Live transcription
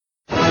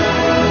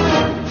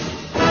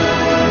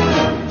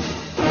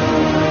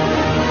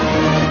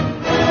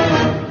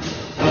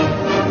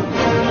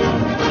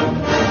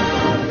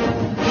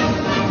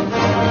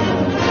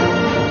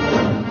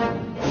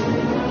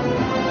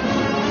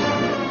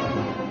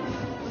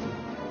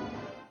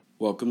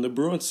Welcome to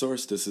Bruin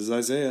Source. This is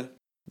Isaiah.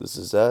 This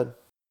is Ed.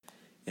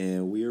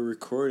 And we are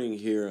recording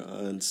here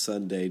on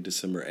Sunday,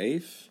 December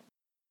 8th,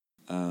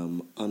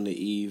 on the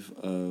eve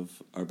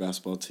of our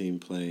basketball team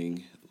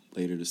playing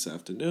later this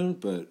afternoon.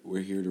 But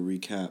we're here to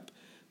recap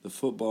the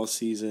football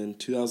season,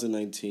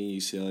 2019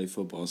 UCLA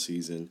football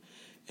season.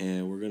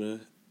 And we're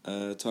going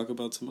to talk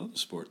about some other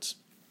sports.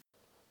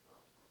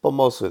 But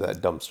mostly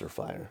that dumpster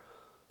fire.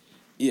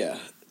 Yeah.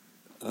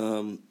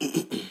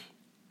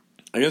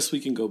 I guess we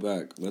can go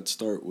back. Let's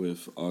start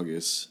with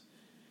August.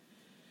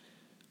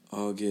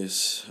 Our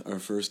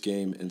first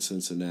game in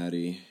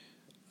Cincinnati,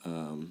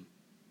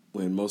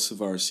 when most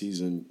of our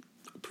preseason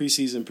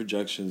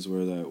projections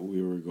were that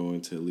we were going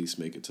to at least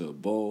make it to a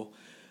bowl.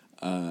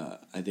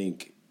 I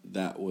think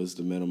that was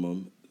the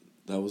minimum.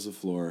 That was the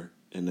floor.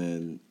 And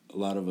then a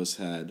lot of us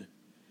had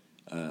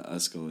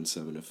us going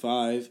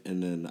 7-5,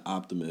 and then the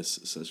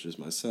optimists, such as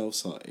myself,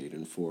 saw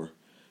 8-4.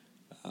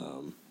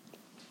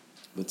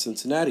 But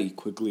Cincinnati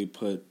quickly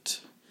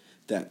put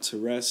that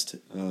to rest.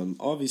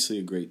 Obviously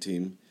a great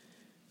team.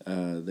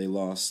 They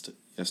lost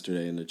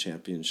yesterday in the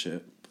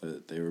championship,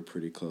 but they were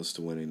pretty close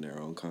to winning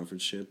their own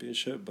conference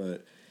championship.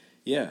 But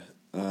yeah,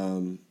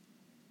 I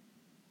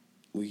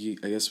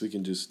guess we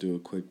can just do a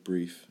quick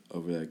brief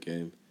over that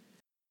game.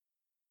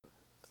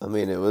 I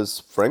mean, it was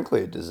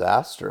frankly a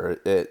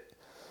disaster. It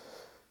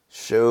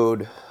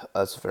showed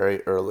us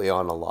very early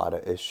on a lot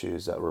of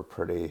issues that were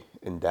pretty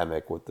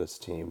endemic with this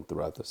team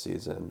throughout the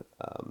season.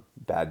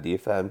 Bad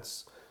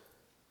defense,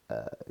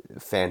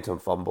 phantom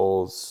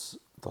fumbles,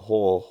 the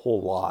whole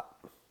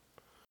lot.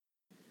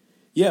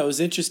 Yeah, it was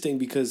interesting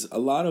because a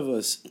lot of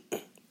us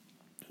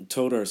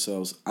told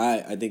ourselves,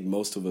 I think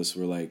most of us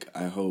were like,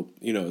 I hope,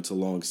 it's a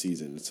long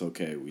season. It's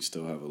okay. We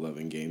still have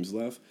 11 games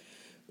left.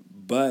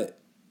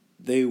 But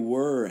they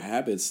were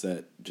habits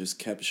that just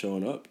kept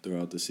showing up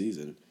throughout the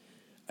season.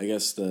 I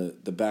guess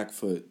the back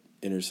foot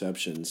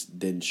interceptions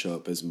didn't show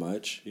up as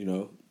much,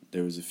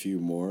 There was a few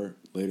more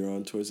later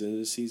on towards the end of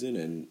the season,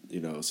 and,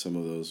 some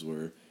of those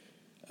were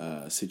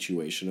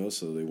situational,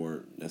 so they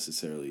weren't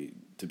necessarily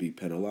to be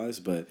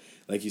penalized. But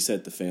like you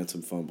said, the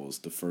phantom fumbles,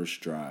 the first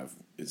drive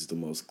is the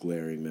most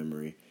glaring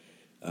memory.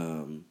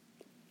 And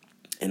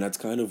that's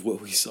kind of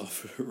what we saw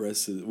for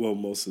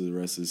most of the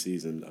rest of the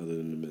season, other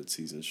than the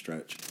midseason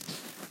stretch.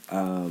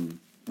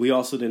 We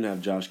also didn't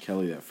have Josh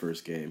Kelly that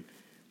first game,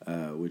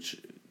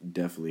 which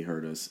definitely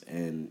hurt us,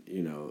 and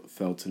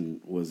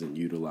Felton wasn't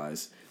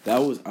utilized. I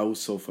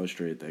was so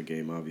frustrated that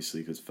game,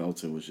 obviously, because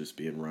Felton was just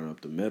being run up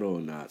the middle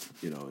and not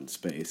in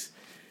space.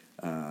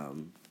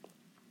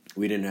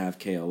 We didn't have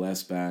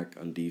KLS back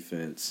on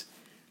defense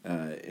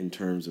in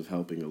terms of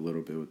helping a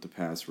little bit with the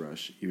pass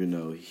rush, even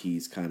though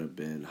he's kind of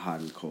been hot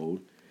and cold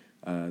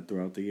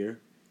throughout the year,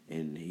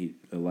 and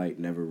the light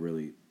never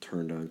really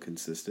turned on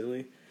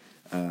consistently.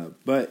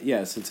 But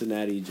yeah,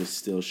 Cincinnati just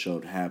still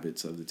showed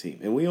habits of the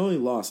team. And we only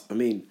lost,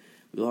 we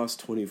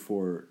lost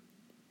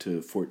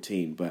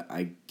 24-14, but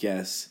I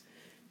guess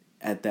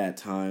at that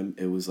time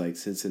it was like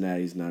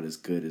Cincinnati's not as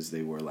good as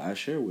they were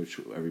last year, which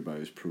everybody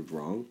was proved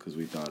wrong because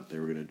we thought they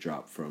were going to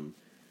drop from,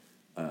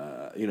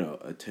 a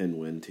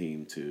 10-win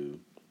team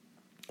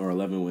or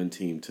 11-win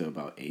team to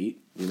about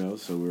 8,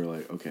 So we were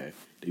like, okay,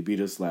 they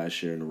beat us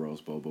last year in the Rose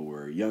Bowl, but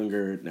we're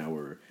younger, now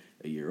we're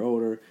a year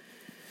older.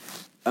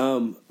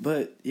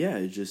 But yeah,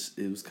 it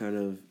was kind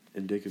of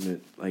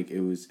indicament, like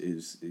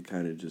it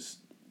kind of just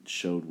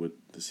showed what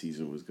the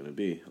season was going to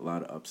be. A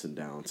lot of ups and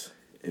downs.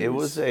 It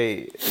was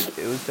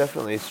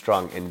definitely a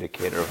strong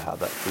indicator of how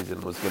that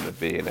season was going to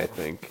be, and I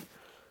think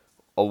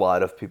a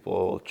lot of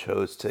people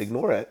chose to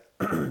ignore it,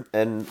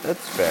 and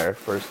that's fair.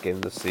 First game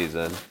of the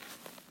season,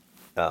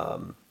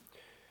 and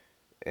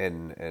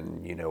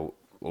a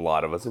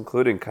lot of us,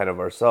 including kind of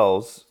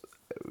ourselves,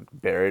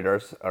 buried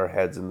our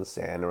heads in the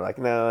sand. And we're like,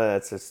 no,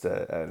 that's just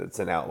it's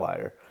an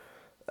outlier.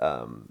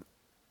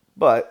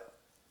 But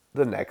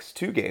the next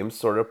two games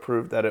sort of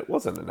proved that it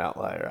wasn't an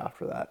outlier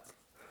after that.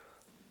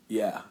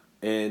 Yeah,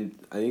 and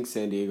I think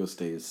San Diego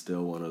State is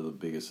still one of the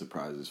biggest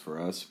surprises for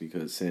us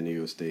because San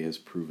Diego State has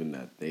proven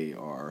that they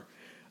are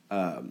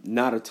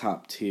not a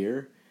top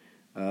tier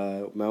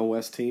Mountain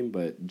West team,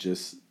 but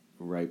just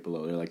right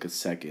below. They're like a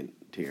second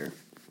tier.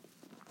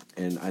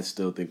 And I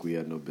still think we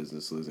had no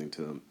business losing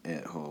to them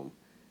at home.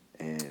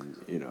 And,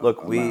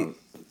 look, we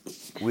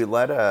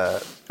let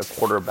a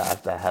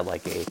quarterback that had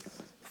like a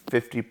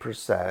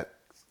 50%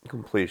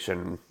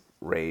 completion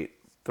rate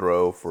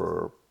throw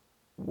for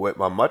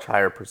a much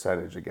higher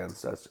percentage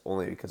against us,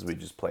 only because we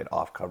just played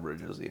off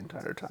coverages the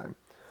entire time.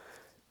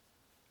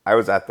 I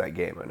was at that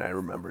game, and I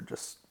remember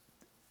just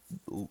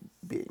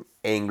being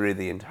angry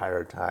the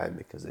entire time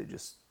because they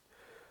just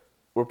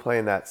were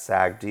playing that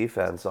sag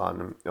defense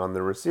on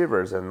the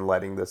receivers and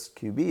letting this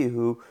QB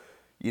who,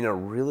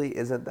 really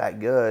isn't that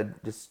good,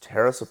 just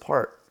tear us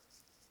apart.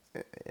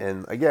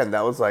 And again,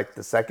 that was like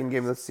the second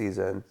game of the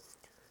season,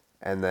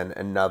 and then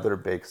another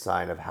big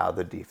sign of how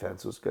the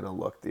defense was going to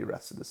look the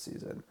rest of the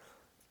season.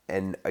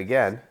 And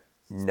again,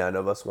 none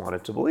of us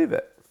wanted to believe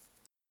it.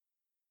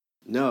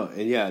 No,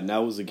 and yeah, and that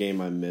was a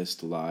game I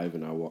missed live,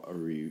 and I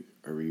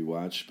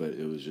rewatched, but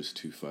it was just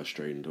too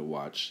frustrating to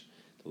watch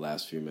the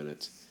last few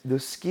minutes. The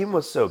scheme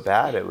was so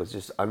bad; it was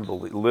just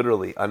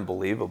literally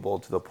unbelievable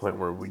to the point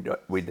where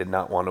we did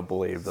not want to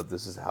believe that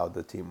this is how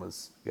the team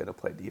was going to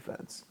play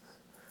defense.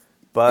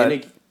 And But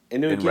it,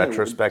 and in again,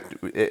 retrospect,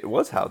 it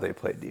was how they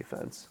played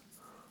defense.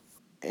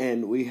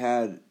 and we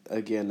had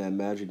again that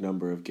magic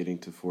number of getting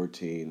to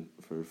 14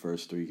 for the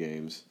first three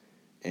games,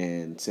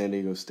 and San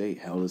Diego State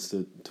held us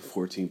to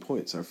 14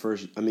 points. Our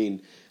first, I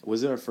mean,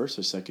 was it our first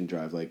or second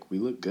drive? Like we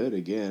looked good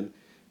again.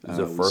 It was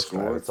the We first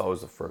drive. scored. It's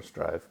always the first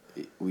drive.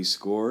 We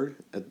scored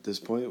at this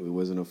point. It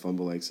wasn't a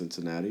fumble like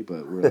Cincinnati,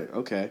 but we're like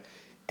okay.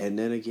 And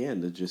then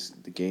again,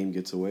 the game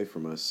gets away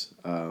from us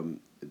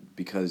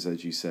because,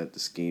 as you said, the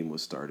scheme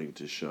was starting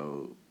to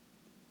show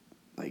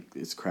like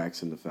its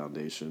cracks in the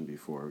foundation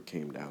before it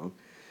came down.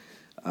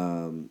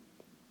 And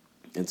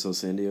so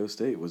San Diego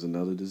State was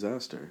another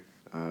disaster.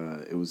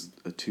 It was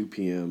a 2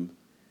 p.m.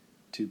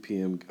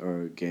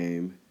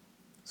 Game.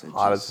 It's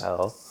hot as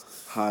hell.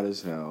 Hot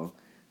as hell.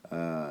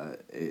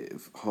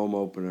 Home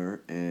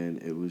opener,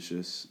 and it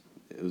was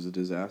a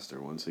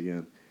disaster once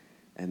again.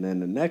 And then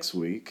the next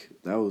week,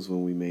 that was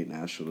when we made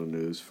national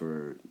news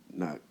for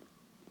not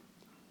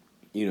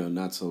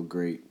so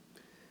great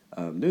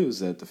news,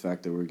 that the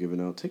fact that we're giving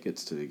out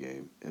tickets to the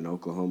game, and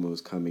Oklahoma was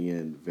coming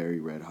in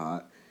very red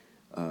hot,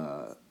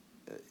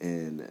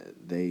 and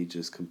they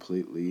just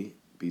completely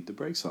beat the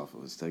brakes off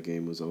of us. That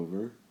game was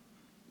over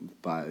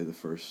by the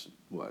first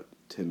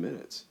 10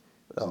 minutes.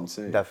 It was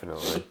insane.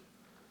 Definitely.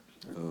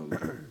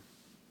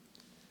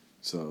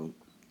 So,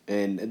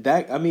 and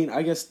that, I mean,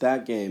 I guess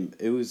that game,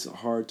 it was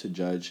hard to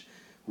judge.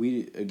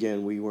 We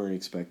weren't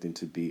expecting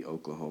to beat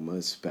Oklahoma,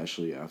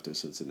 especially after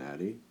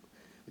Cincinnati.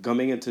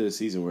 Coming into the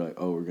season, we're like,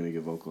 oh, we're going to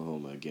give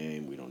Oklahoma a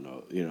game. We don't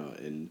know,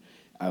 and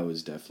I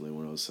was definitely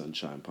one of those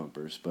sunshine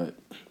pumpers. But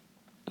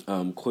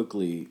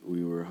quickly,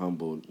 we were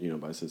humbled,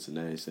 by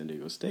Cincinnati, San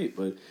Diego State.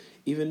 But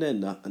even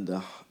then,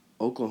 the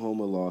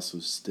Oklahoma loss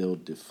was still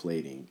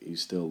deflating. You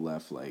still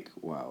left like,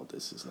 wow,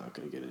 this is not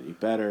going to get any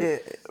better.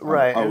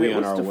 Right. Are and we it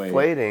on was our way?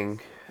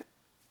 deflating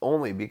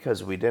only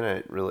because we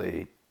didn't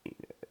really.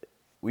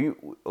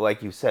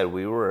 Like you said,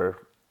 we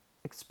were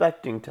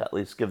expecting to at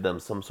least give them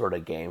some sort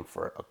of game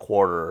for a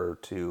quarter or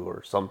two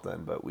or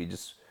something, but we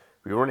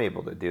weren't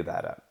able to do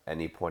that at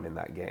any point in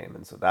that game,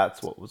 and so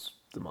that's what was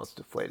the most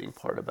deflating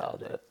part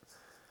about it.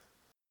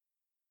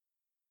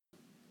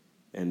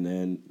 And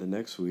then the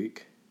next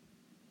week,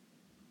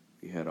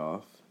 we head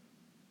off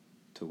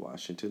to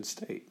Washington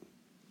State.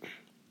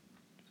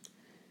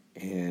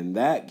 And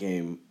that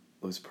game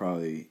was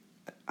probably,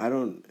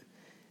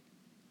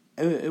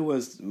 it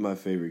was my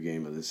favorite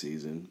game of the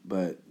season,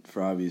 but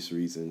for obvious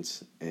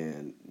reasons,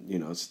 and,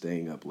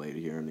 staying up late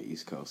here on the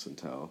East Coast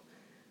until,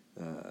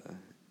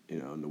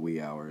 in the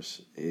wee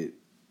hours, it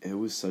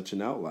was such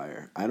an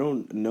outlier. I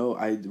don't know,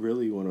 I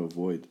really want to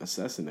avoid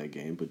assessing that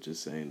game, but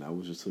just saying that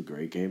was just a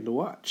great game to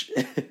watch.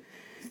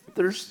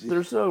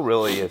 There's no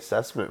really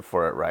assessment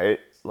for it, right?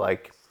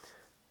 Like,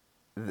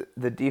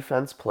 the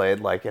defense played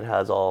like it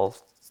had all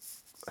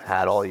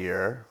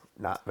year,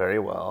 not very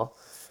well.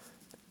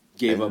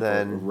 Gave up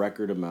a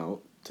record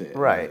amount to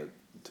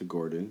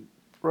Gordon.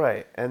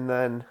 Right, and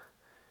then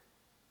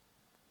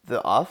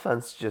the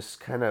offense just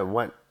kind of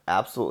went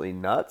absolutely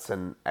nuts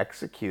and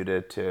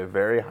executed to a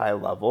very high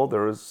level.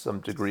 There was some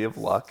degree of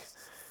luck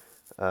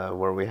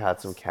where we had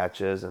some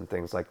catches and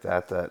things like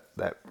that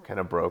kind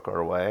of broke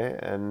our way.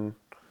 And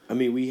I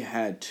mean, we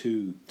had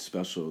two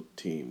special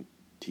team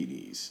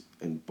TDs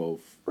in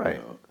both,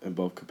 in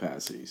both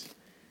capacities.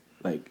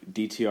 Like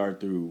DTR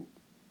threw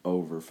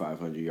over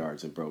 500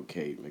 yards and broke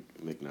Kate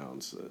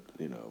McNown's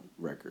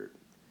record.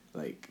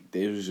 Like,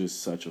 it was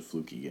just such a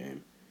fluky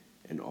game.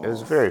 It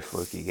was a very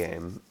fluky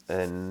game,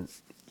 and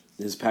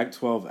it's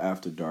Pac-12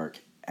 after dark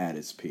at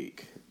its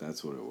peak.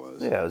 That's what it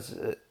was. Yeah,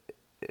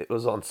 it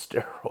was on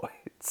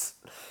steroids,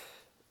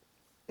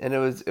 and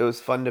it was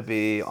fun to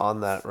be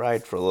on that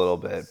ride for a little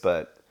bit,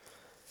 but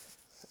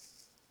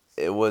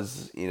it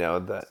was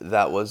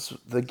that was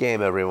the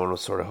game everyone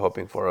was sort of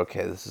hoping for.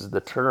 Okay, this is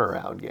the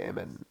turnaround game,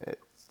 and it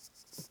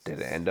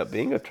didn't end up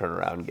being a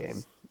turnaround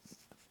game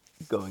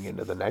going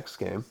into the next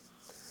game.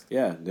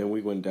 Yeah, then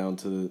we went down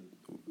to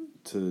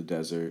the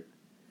desert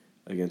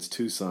against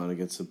Tucson,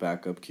 against the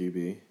backup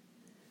QB,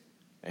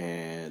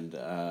 and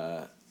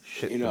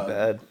shit the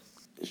bed.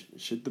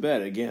 Shit the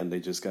bed again.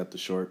 They just got the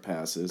short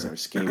passes. Our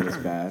scheme was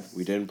bad.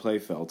 We didn't play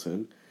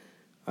Felton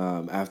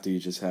after you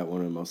just had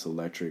one of the most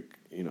electric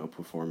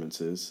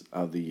performances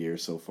of the year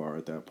so far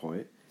at that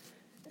point,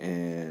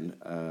 and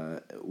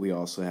we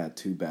also had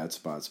two bad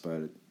spots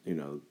by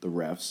the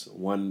refs.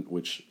 One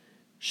which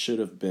should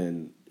have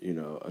been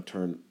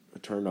a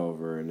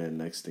turnover, and then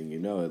next thing you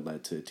know, it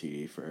led to a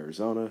TD for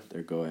Arizona,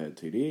 their go-ahead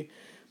TD.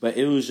 But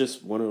it was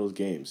just one of those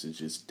games. It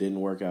just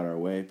didn't work out our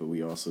way, but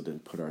we also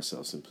didn't put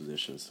ourselves in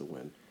positions to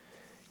win.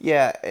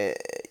 Yeah,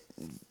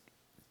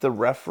 the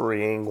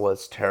refereeing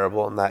was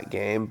terrible in that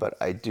game, but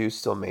I do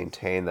still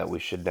maintain that we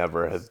should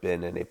never have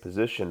been in a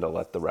position to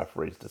let the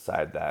referees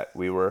decide that.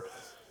 We were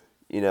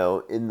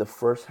in the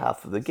first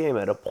half of the game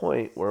at a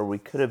point where we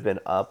could have been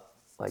up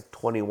like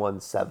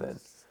 21-7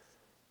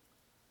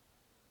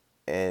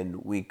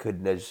 and we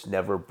could just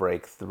never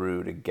break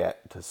through to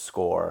get to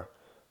score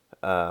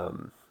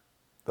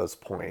those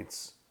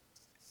points.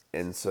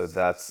 And so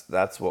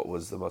that's what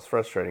was the most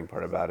frustrating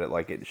part about it.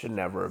 Like, it should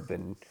never have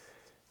been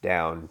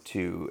down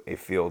to a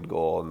field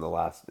goal in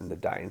the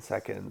dying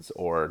seconds,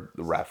 or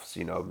the refs,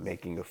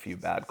 making a few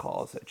bad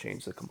calls that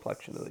changed the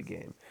complexion of the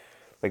game.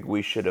 Like,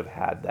 we should have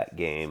had that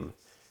game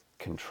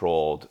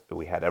controlled.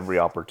 We had every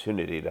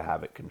opportunity to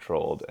have it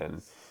controlled,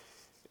 and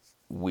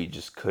we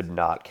just could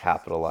not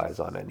capitalize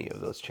on any of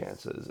those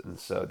chances. And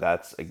so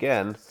that's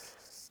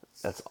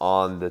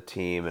on the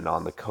team and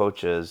on the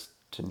coaches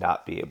to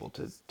not be able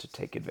to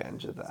take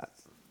advantage of that.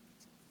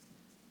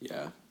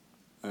 Yeah,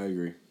 I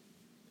agree.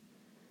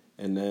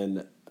 And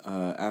then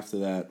after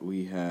that,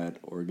 we had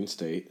Oregon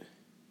State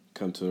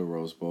come to the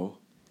Rose Bowl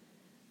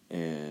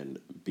and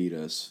beat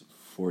us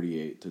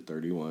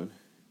 48-31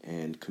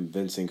 in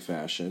convincing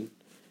fashion.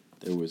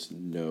 There was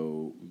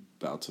no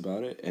doubts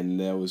about it, and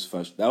that was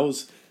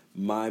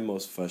my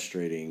most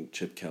frustrating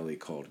Chip Kelly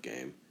called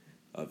game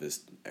of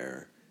his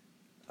era.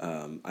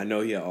 I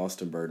know he had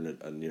Austin Burden,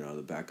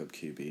 the backup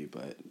QB,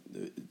 but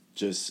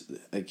just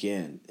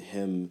again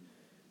him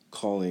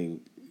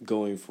going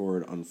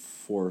forward on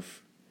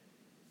fourth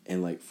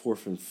and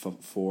 4th and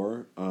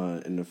 4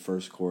 in the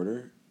first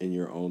quarter in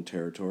your own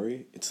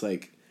territory. It's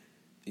like,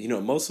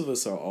 most of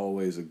us are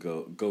always a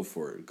go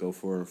for it, go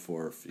for it and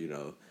fourth.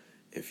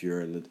 If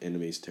you're in the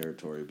enemy's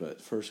territory, but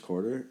first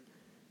quarter.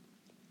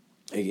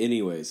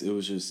 Anyways, it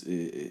was just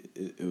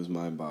it was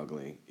mind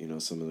boggling.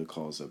 Some of the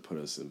calls that put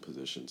us in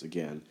positions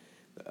again.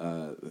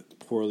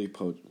 Poorly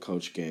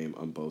coached game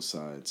on both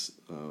sides.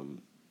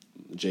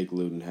 Jake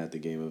Luton had the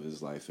game of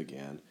his life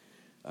again,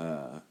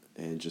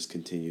 and just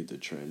continued the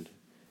trend.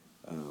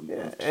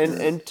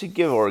 And to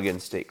give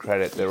Oregon State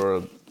credit, they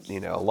were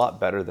a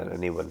lot better than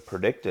anyone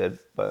predicted.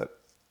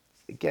 But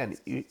again,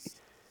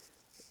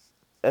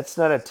 that's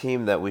not a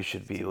team that we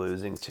should be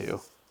losing to.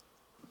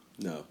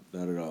 No,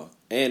 not at all.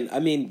 And I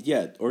mean,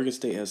 yeah, Oregon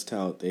State has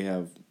talent. They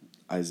have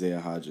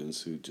Isaiah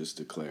Hodgins, who just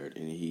declared,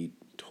 and he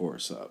tore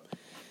us up.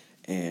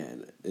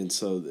 And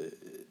so,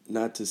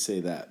 not to say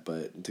that,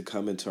 but to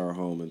come into our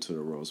home, into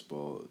the Rose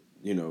Bowl,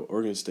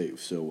 Oregon State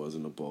still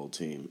wasn't a bowl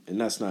team.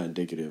 And that's not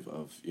indicative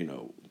of,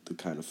 the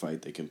kind of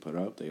fight they can put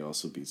up. They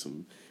also beat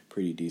some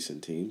pretty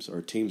decent teams,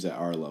 or teams at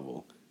our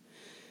level.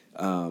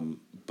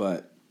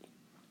 But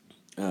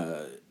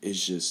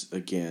it's just,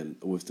 again,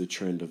 with the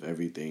trend of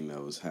everything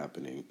that was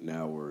happening,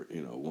 now we're,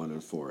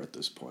 1-4 at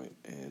this point.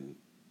 And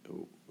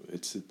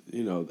it's,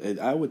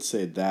 I would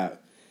say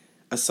that,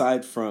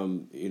 aside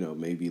from,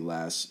 maybe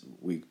last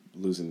week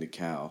losing to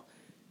Cal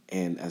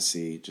and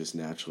SC just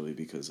naturally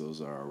because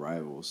those are our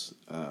rivals,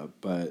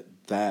 but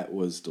that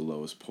was the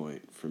lowest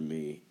point for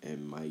me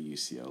in my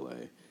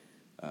UCLA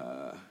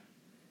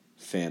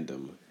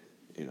fandom,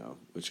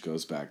 which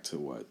goes back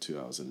to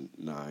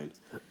 2009.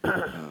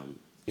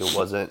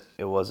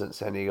 It wasn't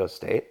San Diego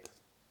State.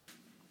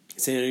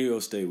 San Diego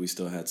State, we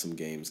still had some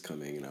games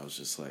coming, and I was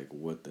just like,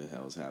 what the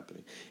hell is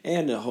happening?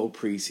 And the whole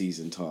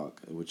preseason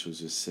talk, which was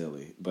just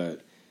silly.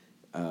 But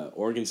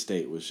Oregon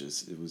State was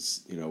just, it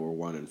was, we're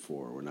 1-4.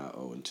 We're not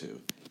 0-2.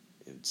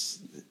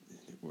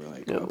 We're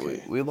like,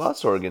 okay. We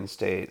lost Oregon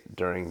State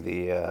during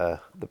the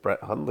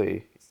Brett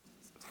Hundley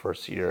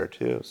first year or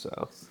two,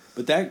 so.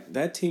 But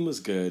that team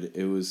was good.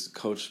 It was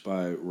coached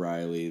by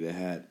Riley. They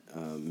had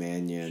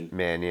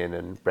Mannion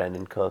and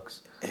Brandon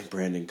Cooks. Did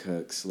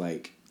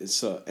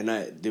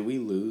we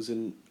lose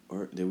we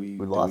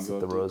lost at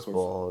the Rose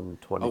Bowl in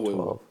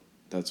 2012.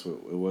 That's what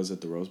it was at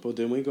the Rose Bowl.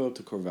 Didn't we go up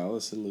to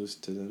Corvallis and lose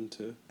to them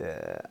too?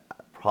 Yeah,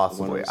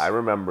 possibly. I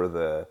remember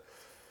the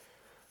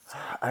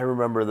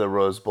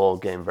Rose Bowl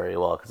game very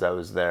well because I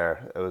was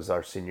there. It was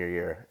our senior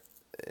year,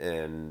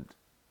 and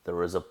there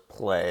was a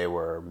play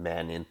where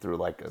Mannion threw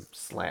like a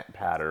slant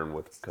pattern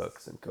with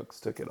Cooks, and Cooks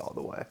took it all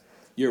the way.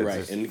 You're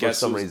right. And for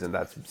some reason,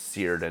 that's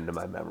seared into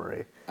my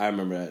memory. I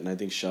remember that, and I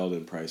think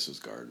Sheldon Price was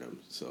guarding him,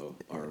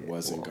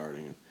 wasn't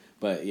guarding him.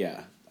 But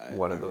yeah,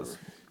 one of those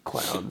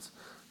clowns.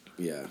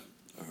 Yeah,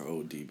 our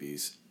old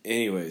DBs.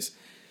 Anyways,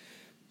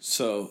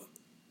 so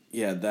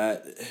yeah,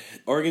 that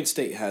Oregon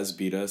State has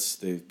beat us.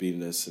 They've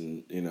beaten us,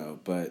 and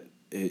but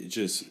it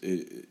just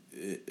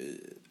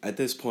at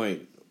this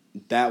point,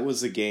 that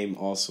was a game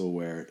also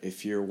where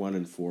if you're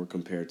 1-4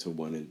 compared to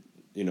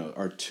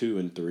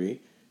 2-3.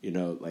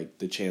 Like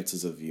the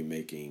chances of you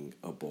making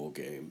a bowl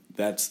game,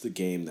 that's the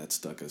game that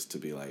stuck us to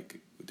be like,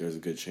 there's a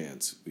good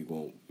chance we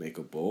won't make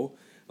a bowl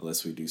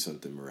unless we do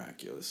something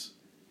miraculous.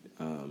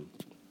 And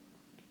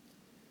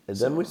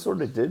then we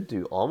sort of did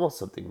do almost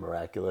something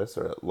miraculous,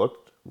 or it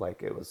looked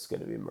like it was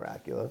going to be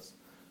miraculous.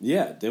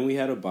 Yeah, then we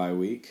had a bye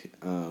week,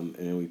 and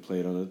then we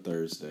played on a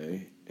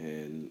Thursday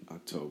in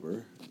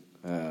October,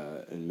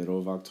 in middle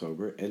of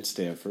October, in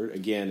Stanford.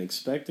 Again,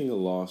 expecting a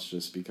loss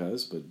just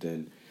because, but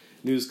then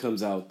news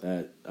comes out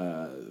that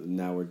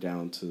now we're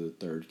down to the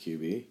third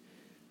QB,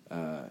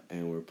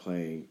 and we're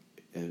playing,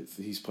 and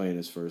he's playing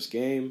his first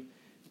game,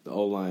 The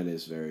O line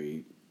is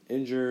very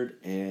injured,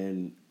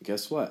 and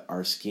guess what?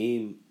 Our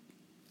scheme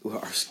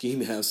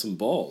has some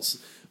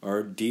balls.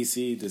 Our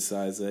DC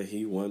decides that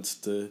he wants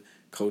to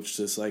coach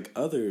just like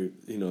other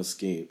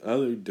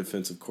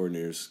defensive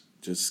coordinators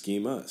just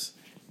scheme us.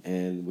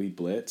 And we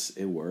blitz,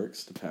 it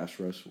works. The pass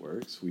rush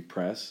works. We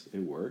press, it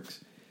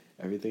works.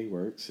 Everything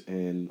works,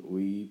 and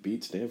we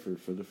beat Stanford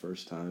for the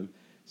first time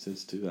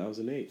since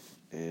 2008.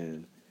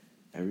 And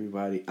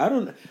everybody, I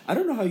don't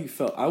know how you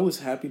felt. I was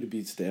happy to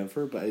beat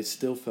Stanford, but it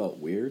still felt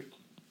weird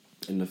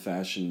in the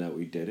fashion that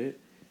we did it.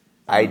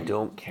 I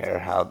don't care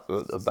how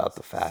about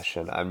the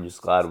fashion. I'm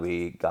just glad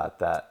we got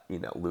that,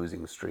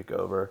 losing streak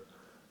over.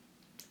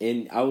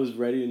 And I was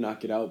ready to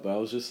knock it out, but I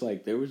was just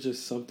like, there was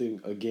just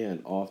something,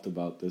 again, off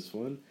about this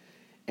one.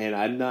 And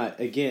I'm not,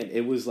 again,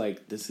 it was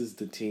like, this is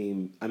the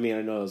team. I mean,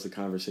 I know it was a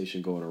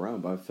conversation going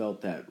around, but I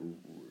felt that,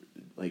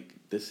 like,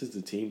 this is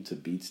the team to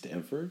beat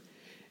Stanford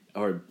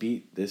or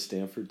beat this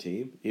Stanford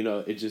team.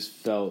 It just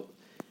felt.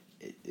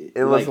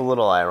 It was a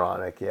little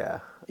ironic,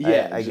 yeah.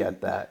 Yeah. I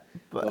get that.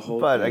 But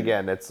thing.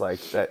 Again, it's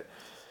like that.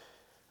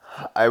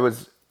 I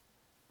was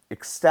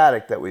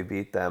ecstatic that we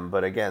beat them,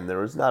 but again, there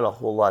was not a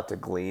whole lot to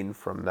glean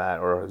from that,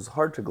 or it was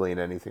hard to glean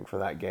anything from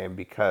that game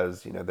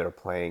because, they're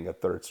playing a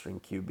third string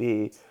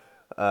QB,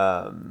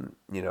 a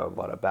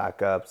lot of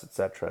backups, et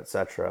cetera, et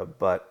cetera.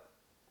 But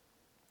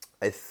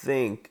I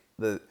think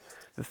the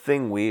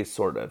thing we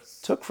sort of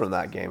took from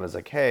that game is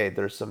like, hey,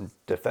 there's some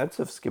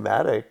defensive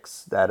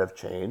schematics that have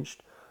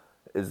changed.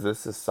 Is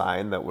this a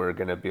sign that we're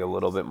going to be a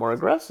little bit more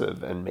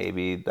aggressive? And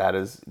maybe that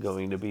is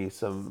going to be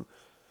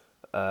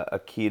a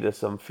key to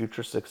some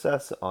future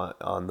success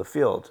on the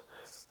field.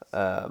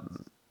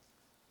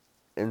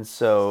 And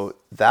so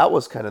that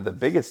was kind of the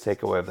biggest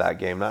takeaway of that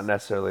game. Not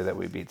necessarily that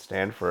we beat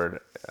Stanford,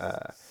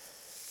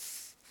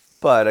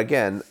 but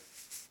again,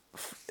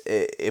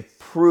 it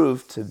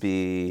proved to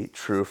be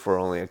true for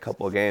only a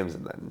couple of games,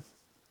 and then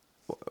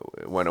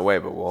it went away.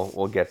 But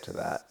we'll get to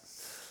that.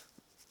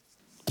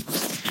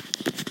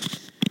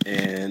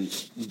 And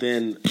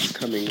then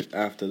coming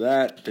after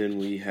that, then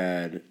we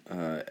had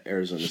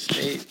Arizona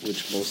State,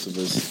 which most of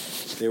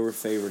us, they were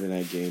favored in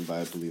that game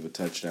by, I believe, a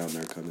touchdown.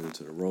 They're coming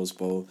into the Rose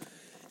Bowl.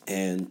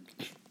 And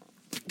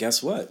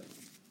guess what?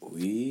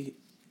 We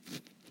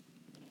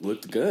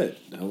looked good.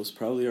 That was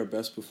probably our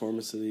best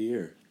performance of the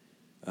year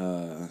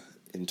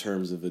in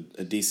terms of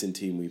a decent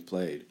team we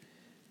played.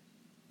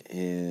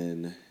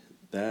 And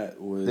that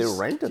was... They were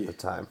ranked at the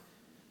time.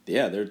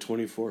 Yeah, they're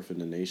 24th in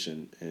the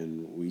nation,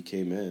 and we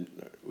came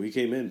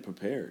in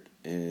prepared.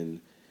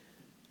 And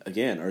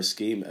again, our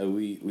scheme,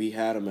 we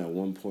had them at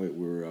one point,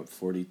 we were up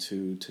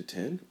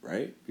 42-10,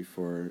 right?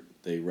 Before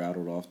they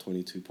rattled off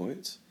 22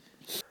 points.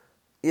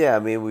 Yeah, I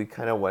mean, we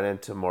kind of went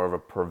into more of a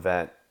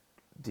prevent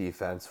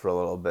defense for a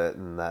little bit,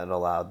 and that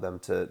allowed them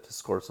to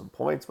score some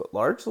points. But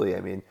largely, I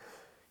mean,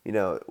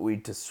 we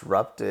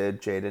disrupted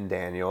Jaden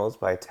Daniels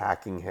by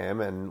attacking him,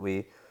 and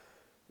we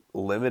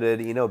limited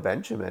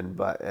Benjamin,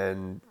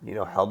 and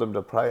held him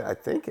to probably, I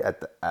think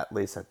at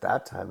least at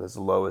that time, his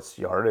lowest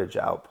yardage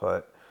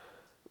output.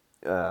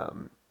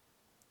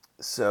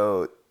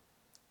 So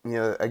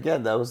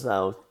again, that was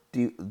now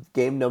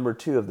game number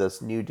 2 of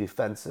this new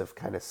defensive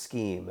kind of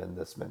scheme and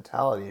this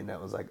mentality, and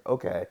it was like,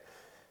 okay,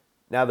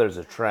 now there's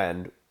a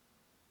trend.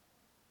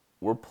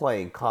 We're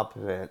playing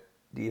competent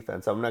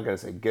defense. I'm not going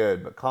to say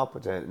good, but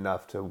competent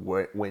enough to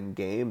win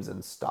games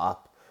and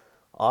stop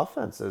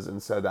offenses.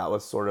 And so that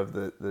was sort of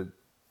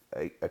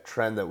a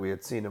trend that we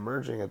had seen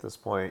emerging at this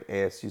point.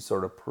 ASU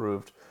sort of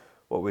proved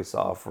what we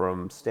saw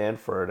from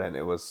Stanford, and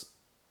it was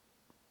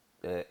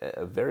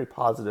a very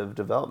positive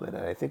development.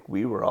 And I think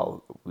we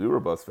were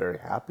both very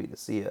happy to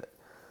see it.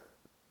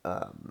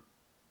 And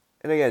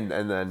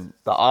then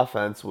the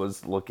offense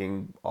was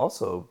looking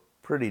also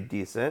pretty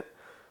decent.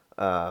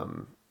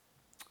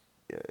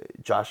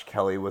 Josh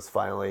Kelly was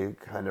finally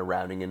kind of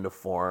rounding into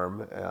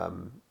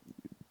form,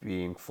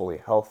 being fully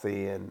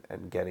healthy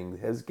and getting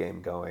his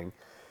game going.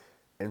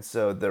 And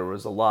so there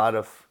was a lot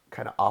of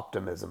kind of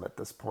optimism at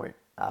this point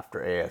after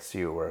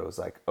ASU, where it was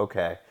like,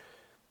 okay,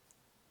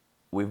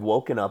 we've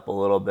woken up a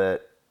little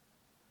bit.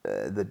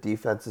 The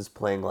defense is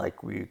playing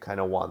like we kind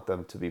of want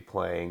them to be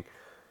playing.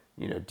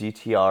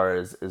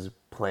 DTR is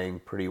playing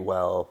pretty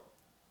well.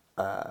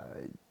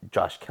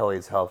 Josh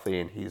Kelly's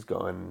healthy and he's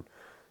going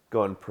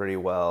pretty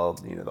well.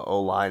 The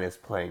O-line is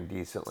playing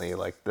decently.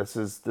 Like this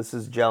is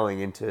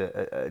gelling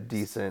into a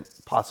decent,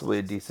 possibly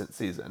a decent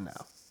season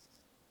now.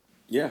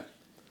 Yeah.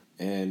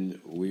 And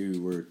we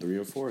were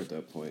 3-4 at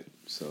that point.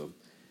 So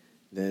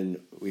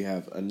then we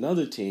have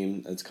another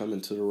team that's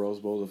coming to the Rose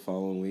Bowl the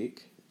following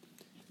week,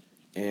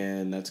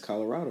 and that's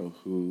Colorado,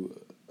 who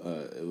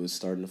it was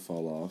starting to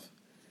fall off,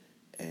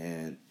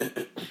 and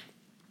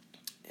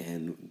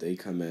and they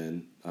come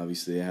in.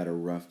 Obviously, they had a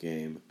rough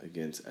game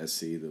against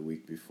SC the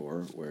week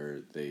before,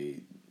 where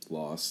they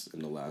lost in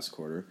the last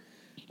quarter,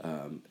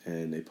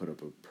 and they put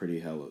up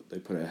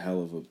a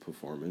hell of a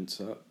performance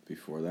up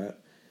before that,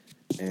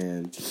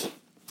 and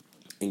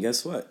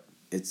guess what?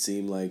 It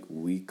seemed like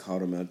we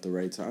caught them at the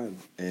right time,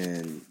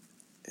 and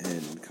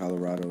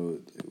Colorado,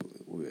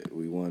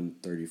 We won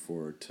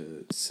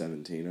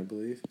 34-17, I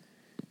believe.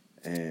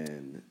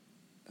 And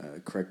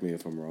correct me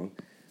if I'm wrong,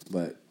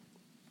 but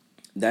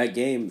that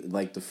game,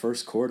 like the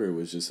first quarter,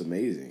 was just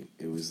amazing.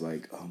 It was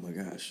like, oh my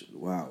gosh,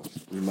 wow,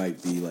 we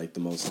might be like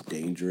the most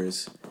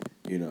dangerous,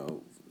 you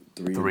know,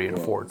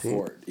 3-4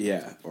 team.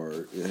 yeah,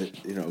 or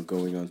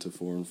going on to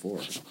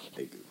 4-4.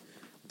 Like,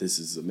 this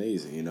is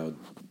amazing.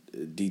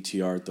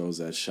 DTR throws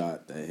that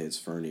shot that hits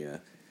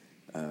Fernia,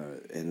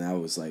 and that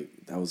was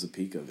the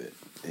peak of it.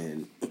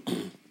 And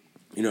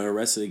the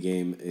rest of the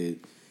game,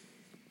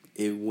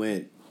 it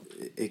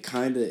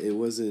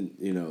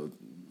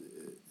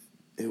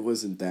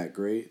wasn't that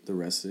great the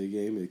rest of the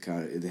game. It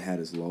had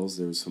its lulls.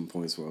 There was some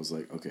points where I was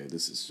like, okay,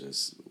 this is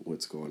just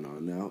what's going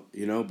on now,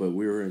 but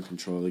we were in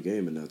control of the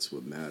game, and that's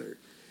what mattered.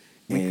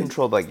 We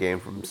controlled that game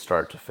from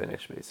start to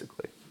finish,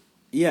 basically.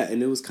 Yeah,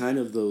 and it was kind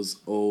of those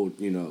old,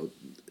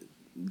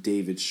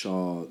 David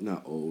Shaw,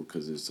 not old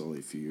because it's only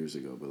a few years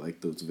ago, but like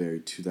those very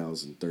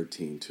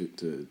 2013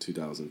 to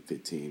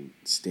 2015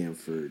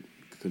 Stanford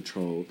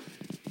control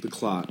the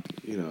clock,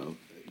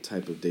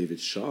 type of David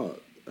Shaw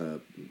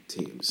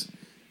teams.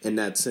 In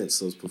that sense,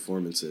 those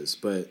performances.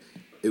 But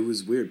it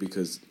was weird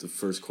because the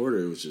first quarter,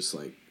 it was just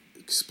like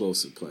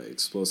explosive play,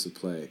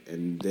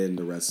 and then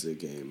the rest of the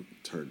game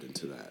turned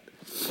into that.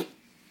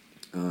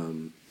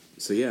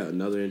 So yeah,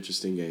 another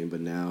interesting game,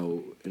 but now,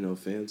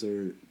 fans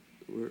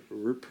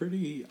we're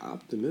pretty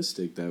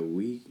optimistic that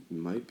we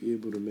might be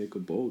able to make a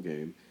bowl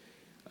game,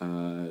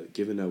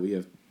 given that we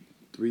have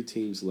 3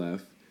 teams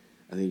left.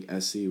 I think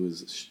SC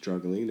was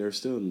struggling. They were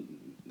still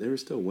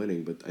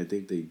winning, but I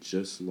think they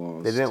just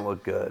lost. They didn't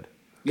look good.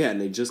 Yeah, and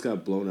they just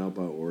got blown out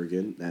by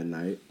Oregon that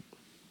night,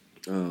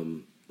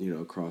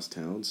 across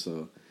town.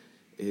 So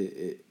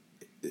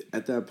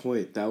at that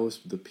point, that was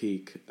the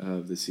peak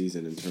of the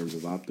season in terms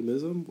of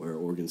optimism, where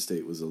Oregon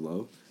State was a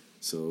low.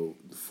 So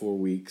 4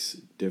 weeks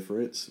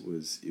difference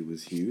was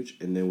huge,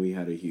 and then we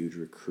had a huge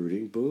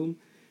recruiting boom.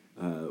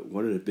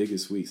 One of the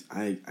biggest weeks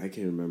I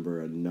can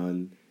remember, a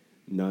none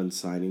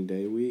signing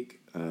day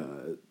week.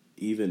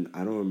 Even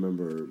I don't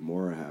remember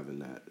Mora having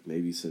that.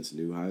 Maybe since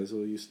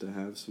Neuheisel used to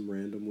have some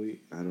random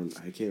week. I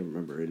can't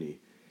remember any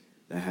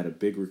that had a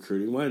big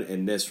recruiting one.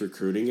 And this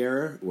recruiting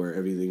era where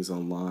everything's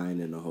online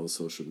and the whole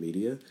social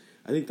media,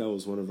 I think that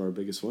was one of our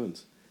biggest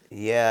ones.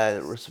 Yeah,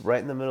 it was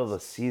right in the middle of the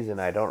season.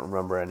 I don't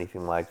remember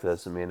anything like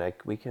this. I mean,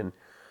 that'd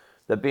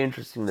be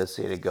interesting to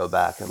see, to go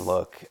back and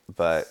look,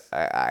 but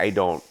I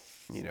don't,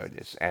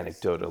 just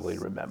anecdotally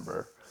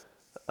remember.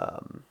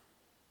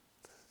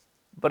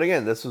 But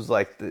again, this was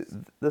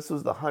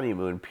the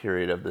honeymoon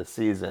period of the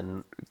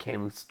season. It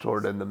came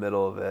toward in the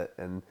middle of it,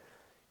 and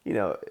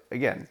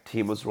again,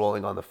 team was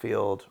rolling on the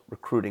field,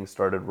 recruiting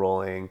started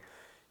rolling.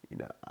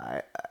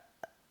 I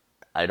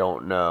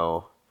don't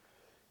know.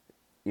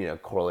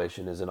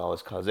 Correlation isn't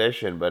always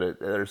causation, but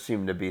there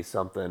seemed to be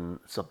something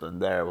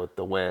there with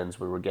the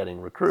wins. We were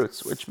getting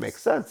recruits, which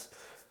makes sense.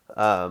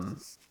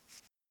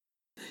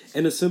 And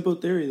a simple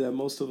theory that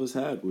most of us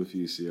had with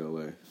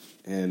UCLA.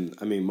 And,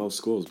 I mean, most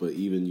schools, but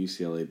even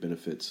UCLA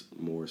benefits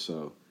more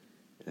so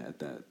at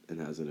that and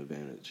has an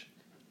advantage.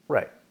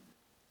 Right.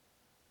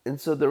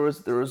 And so there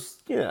was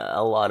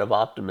a lot of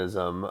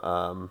optimism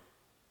around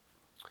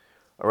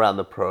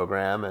the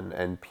program,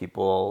 and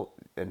people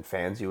and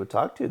fans you would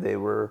talk to, they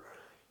were,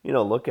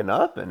 looking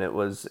up, and it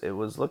was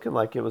looking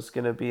like it was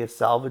going to be a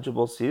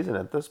salvageable season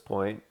at this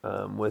point,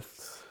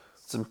 with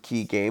some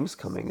key games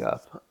coming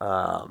up.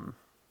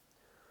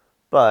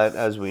 But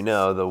as we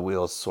know, the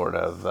wheels sort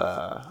of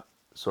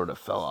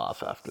fell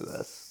off after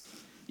this.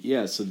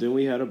 Yeah, so then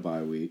we had a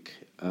bye week,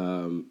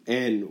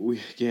 and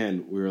we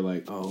were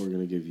like, oh, we're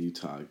gonna give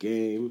Utah a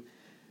game.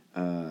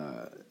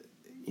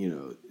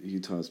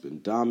 Utah's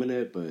been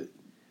dominant, but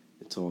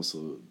it's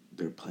also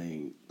they're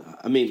playing.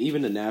 I mean,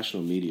 even the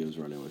national media is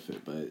running with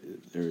it, but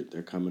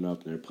they're coming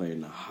up and they're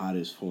playing the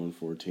hottest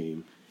 4-4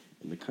 team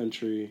in the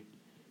country.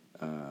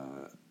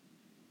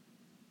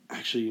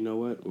 Actually, you know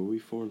what? Were we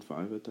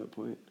 4-5 at that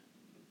point?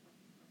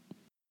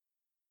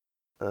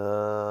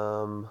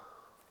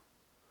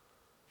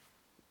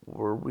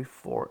 Were we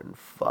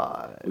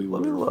 4-5? We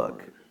Let me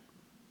look.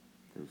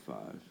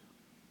 4-5.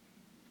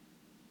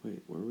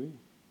 Wait, were we?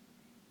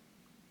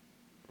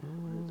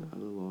 Where did the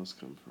other loss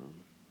come from?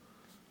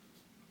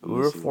 We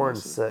were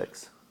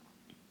 4-6.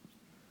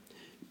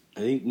 I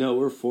think we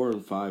were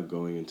 4-5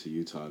 going into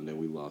Utah, and then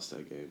we lost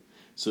that game.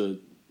 So,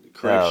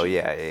 correction. Oh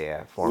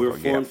yeah. We were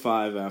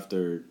 4-5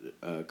 after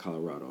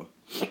Colorado,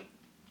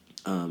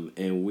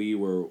 and we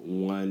were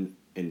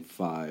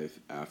 1-5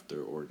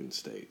 after Oregon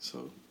State.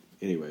 So,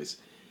 anyways,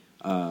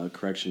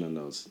 correction on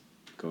those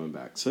going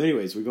back. So,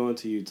 anyways, we're going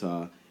to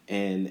Utah,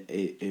 and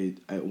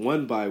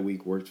one bye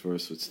week worked for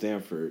us with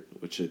Stanford,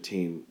 which is a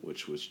team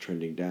which was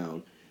trending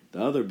down.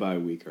 The other bye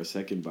week, our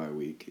second bye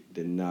week,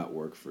 did not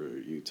work for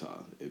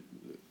Utah.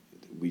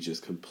 We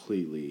just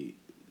completely,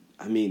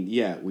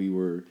 we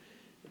were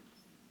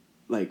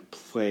like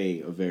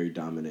playing a very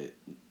dominant,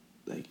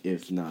 like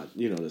if not,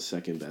 the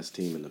second best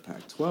team in the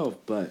Pac-12,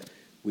 but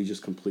we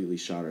just completely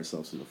shot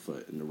ourselves in the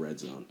foot in the red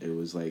zone. It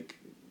was like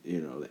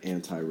the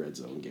anti-red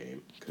zone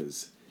game,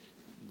 because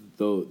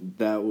though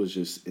that was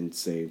just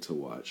insane to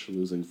watch.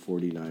 Losing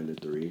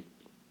 49-3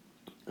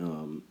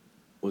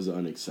 was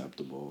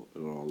unacceptable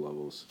at all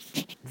levels.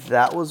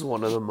 That was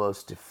one of the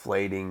most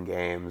deflating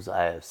games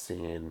I have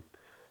seen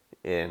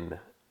in,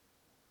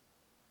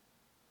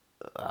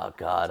 oh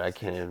God, I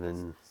can't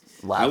even,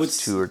 I would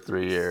last 2 or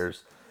 3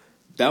 years.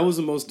 That was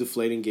the most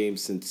deflating game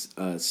since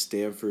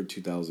Stanford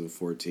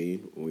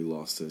 2014, when we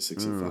lost to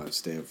 6-5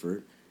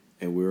 Stanford,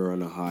 and we were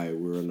on a high.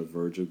 We were on the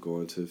verge of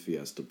going to the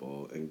Fiesta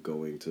Bowl and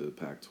going to the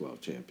Pac-12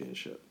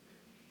 championship.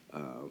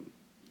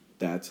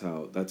 That's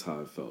how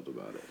I felt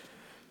about it.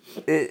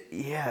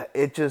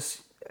 It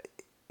just,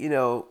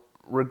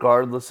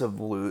 regardless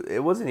of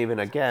it wasn't even,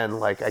 again,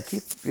 like,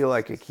 feel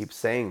like I keep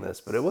saying this,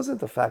 but it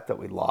wasn't the fact that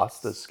we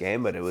lost this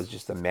game, but it was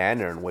just the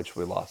manner in which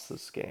we lost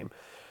this game.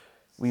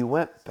 We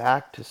went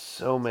back to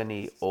so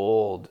many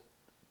old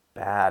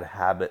bad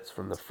habits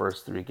from the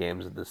first 3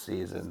 games of the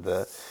season.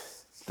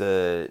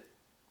 The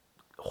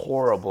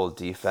horrible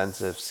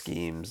defensive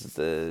schemes,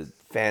 the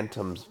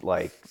phantoms,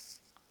 like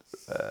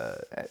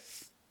the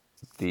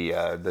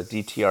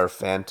DTR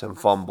phantom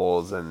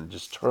fumbles and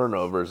just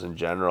turnovers in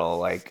general.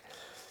 Like,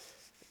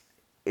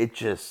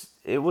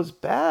 it was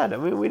bad. I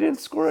mean, we didn't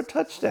score a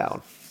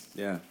touchdown.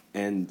 Yeah,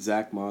 and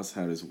Zach Moss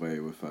had his way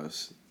with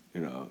us.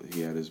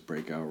 He had his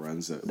breakout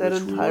runs That which we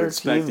were entire team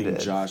expecting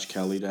did. Josh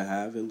Kelly to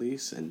have at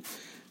least. And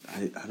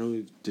I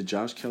don't. Did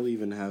Josh Kelly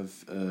even have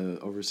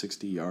over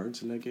 60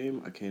 yards in that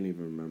game? I can't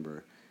even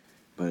remember.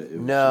 But it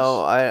was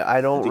No,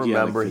 I don't think he had,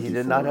 like, remember. He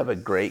did not 54. have a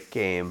great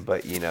game,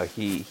 but he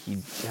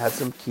had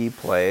some key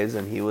plays,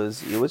 and he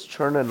was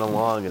churning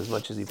along as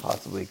much as he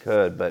possibly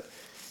could. But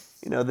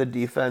the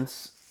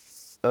defense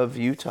of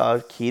Utah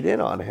keyed in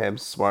on him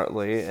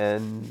smartly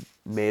and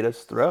made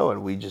us throw,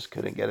 and we just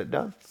couldn't get it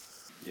done.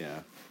 Yeah.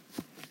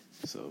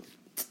 So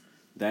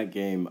that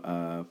game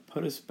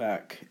put us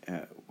back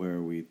at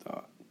where we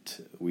thought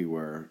we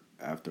were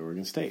after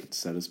Oregon State.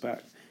 Set us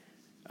back.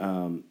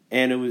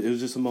 And it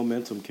was just a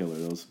momentum killer,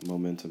 those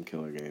momentum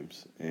killer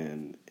games.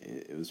 And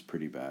it was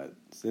pretty bad.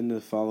 Then the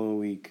following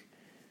week,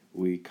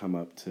 we come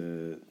up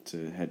to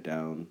head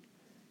down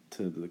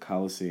to the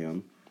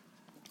Coliseum,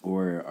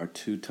 where our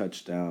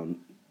 2-touchdown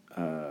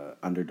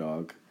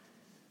underdog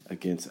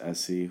against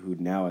SC, who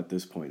now at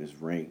this point is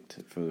ranked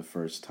for the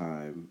first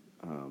time,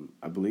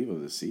 I believe,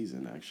 of the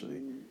season,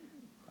 actually.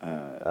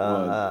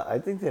 I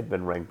think they'd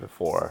been ranked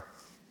before.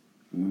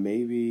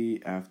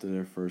 Maybe after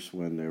their first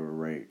win, they were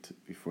ranked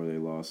before they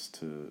lost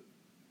to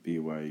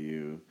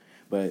BYU.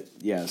 But,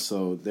 yeah,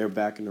 so they're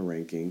back in the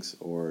rankings,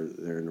 or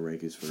they're in the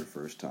rankings for the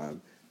first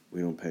time. We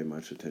don't pay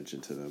much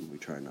attention to them. We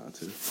try not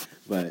to.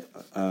 But,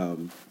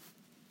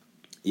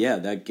 yeah,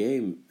 that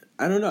game,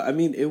 I don't know. I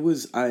mean, it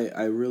was,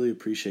 I really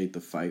appreciate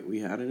the fight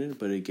we had in it.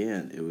 But,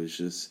 again, it was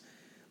just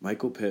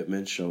Michael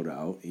Pittman showed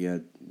out. He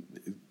had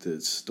the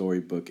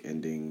storybook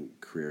ending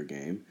career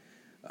game.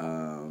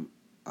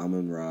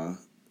 Amon-Ra,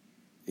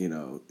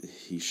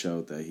 he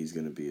showed that he's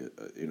going to be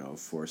a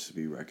force to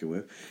be reckoned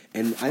with.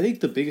 And I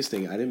think the biggest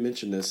thing, I didn't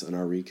mention this in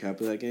our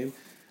recap of that game,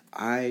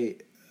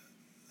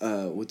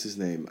 what's his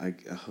name?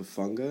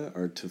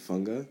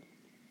 Tufunga?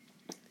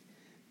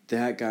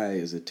 That guy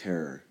is a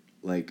terror.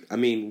 Like, I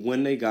mean,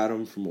 when they got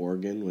him from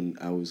Oregon, when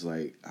I was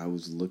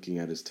looking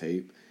at his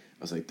tape,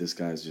 I was like, this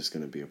guy's just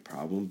going to be a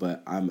problem.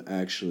 But I'm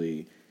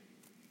actually,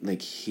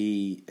 like,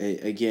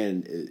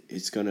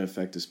 it's going to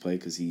affect his play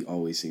because he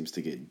always seems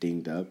to get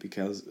dinged up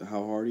because of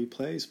how hard he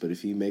plays. But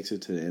if he makes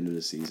it to the end of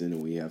the season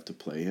and we have to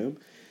play him,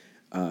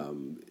 I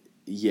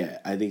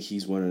think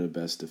he's one of the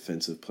best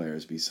defensive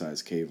players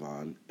besides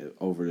Kayvon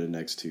over the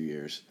next 2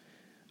 years.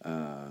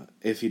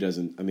 If he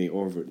doesn't, I mean,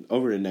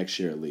 over the next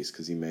year at least,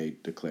 because he may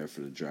declare for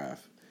the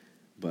draft.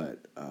 But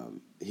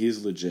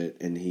he's legit,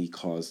 and he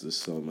caused us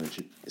so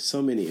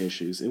many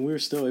issues, and we were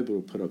still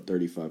able to put up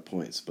 35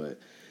 points. But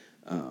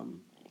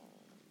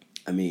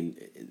I mean,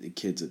 the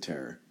kid's a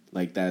terror.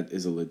 Like, that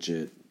is a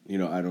legit. I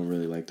don't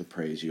really like to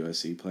praise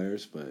USC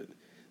players, but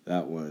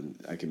that one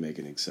I can make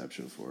an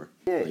exception for.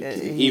 Yeah,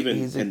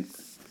 like,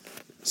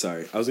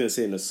 sorry, I was gonna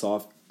say in the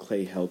soft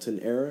Clay Helton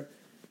era,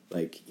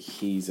 like,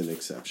 he's an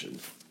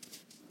exception.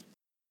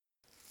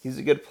 He's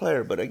a good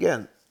player, but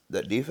again,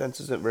 that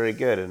defense isn't very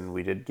good, and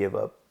they did give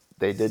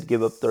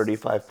up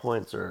 35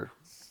 points, or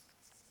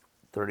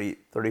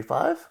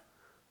 35? Is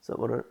that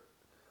what it?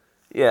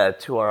 Yeah,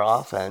 to our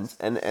offense.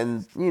 And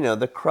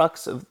the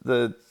crux of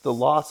the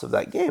loss of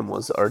that game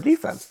was our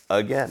defense.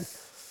 Again,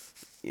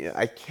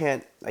 I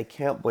can't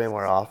blame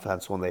our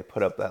offense when they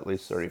put up at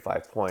least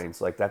 35 points.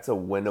 Like, that's a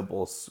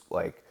winnable,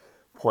 like,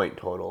 point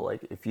total.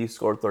 Like, if you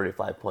score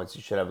 35 points,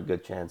 you should have a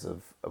good chance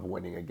of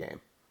winning a game.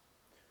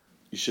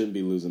 You shouldn't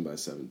be losing by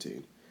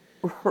 17.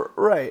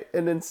 Right,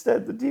 and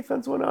instead the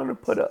defense went on and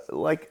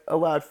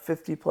allowed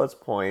 50-plus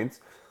points,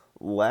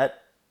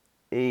 let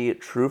a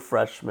true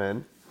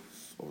freshman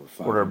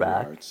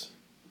quarterback,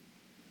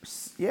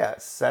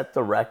 set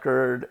the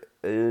record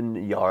in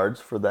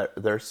yards for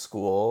their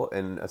school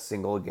in a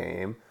single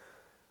game.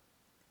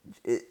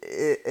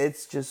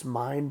 It's just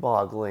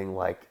mind-boggling,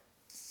 like,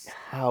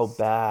 how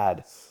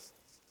bad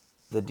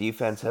the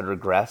defense had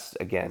regressed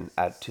again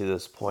to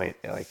this point.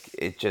 Like,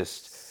 it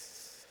just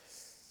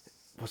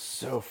was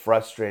so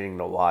frustrating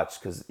to watch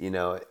because,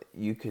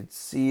 you could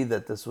see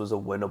that this was a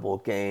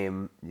winnable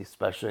game,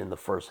 especially in the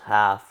first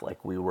half.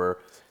 Like, we were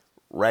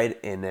right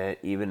in it.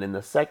 Even in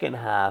the second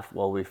half,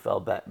 while we fell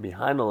back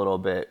behind a little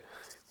bit,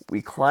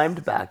 we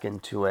climbed back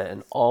into it,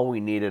 and all we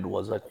needed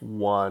was like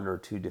one or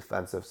two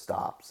defensive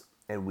stops,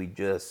 and we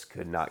just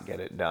could not get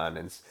it done.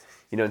 And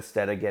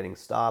instead of getting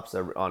stops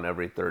on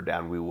every third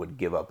down, we would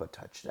give up a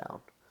touchdown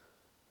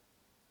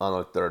on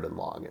a third and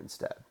long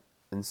instead.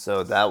 And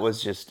so that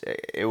was just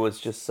it was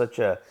just such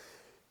a,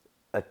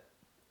 a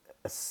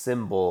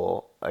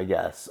symbol, I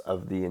guess,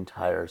 of the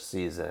entire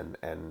season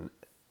and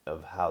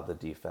of how the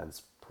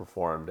defense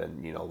performed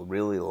and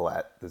really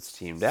let this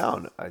team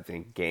down, I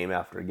think, game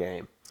after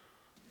game.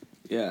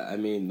 Yeah, I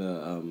mean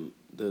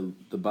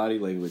the body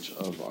language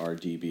of our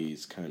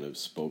DBs kind of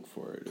spoke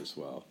for it as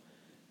well.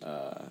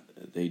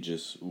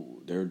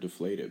 They're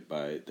deflated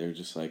they're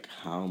just like,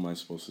 how am I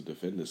supposed to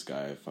defend this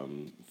guy if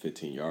I'm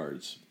 15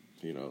 yards,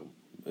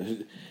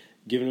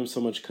 giving him so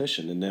much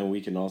cushion. And then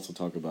we can also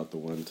talk about the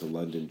one to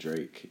London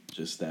Drake,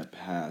 just that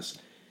pass.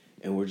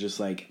 And we're just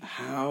like,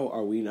 how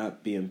are we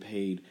not being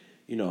paid,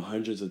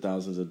 hundreds of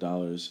thousands of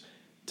dollars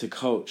to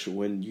coach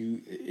when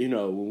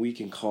when we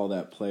can call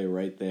that play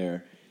right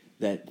there,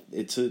 that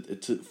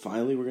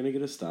finally we're going to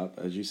get a stop,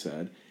 as you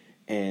said,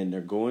 and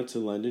they're going to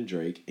London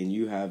Drake, and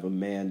you have a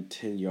man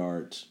 10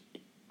 yards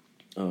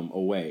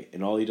away,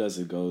 and all he does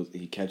is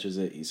he catches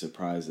it, he's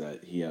surprised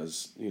that he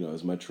has,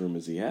 as much room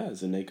as he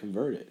has, and they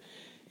convert it.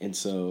 And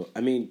so,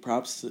 I mean,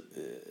 props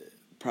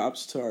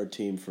to our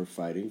team for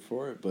fighting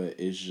for it, but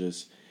it's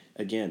just,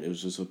 again, it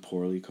was just a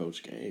poorly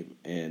coached game,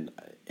 and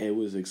it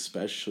was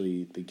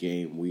especially the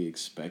game we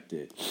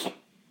expected.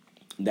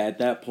 At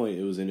that point,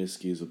 it was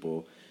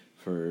inexcusable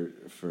for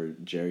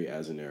Jerry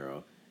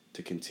Azzinaro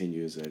to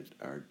continue as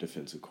our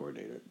defensive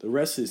coordinator. The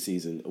rest of the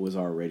season was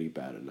already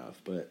bad enough,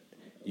 but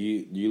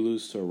you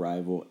lose to a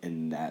rival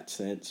in that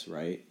sense,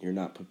 right? You're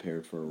not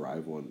prepared for a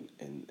rival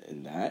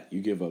in that.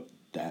 You give up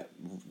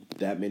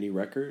that many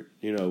record,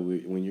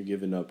 when you're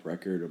giving up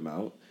record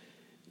amount,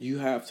 you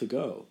have to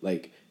go.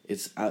 Like,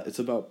 it's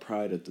about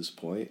pride at this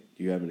point.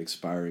 You have an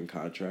expiring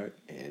contract,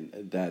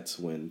 and that's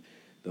when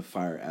the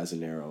Fire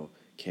Azzinaro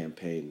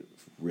campaign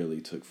really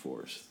took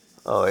force.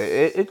 Oh,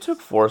 it took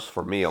force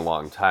for me a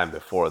long time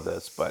before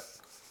this, but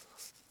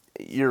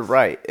you're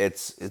right.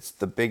 It's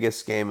the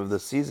biggest game of the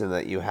season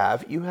that you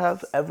have. You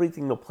have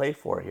everything to play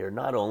for here.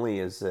 Not only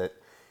is it,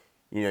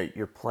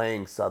 you're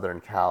playing Southern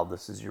Cal.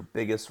 This is your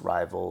biggest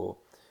rival.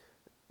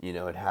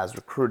 It has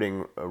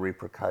recruiting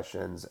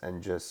repercussions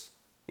and just,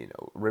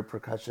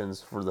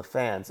 repercussions for the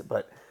fans.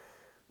 But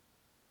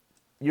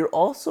you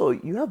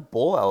have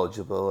bowl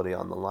eligibility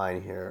on the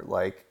line here.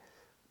 Like,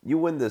 you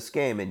win this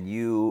game and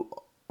you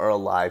are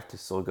alive to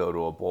still go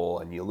to a bowl,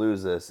 and you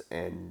lose this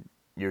and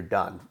you're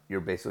done.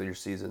 Your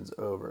season's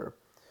over.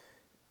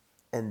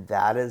 And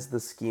that is the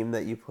scheme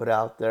that you put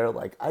out there.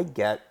 Like, I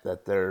get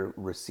that their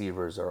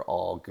receivers are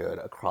all good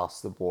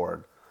across the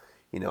board.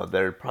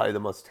 They're probably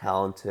the most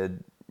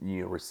talented,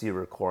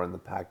 receiver core in the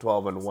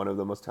Pac-12 and one of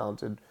the most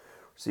talented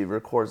receiver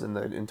cores in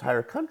the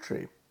entire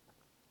country.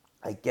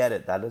 I get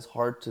it. That is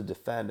hard to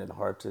defend and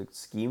hard to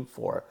scheme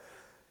for.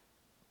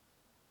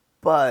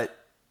 But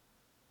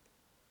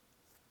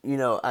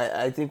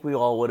I think we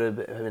all would have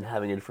been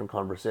having a different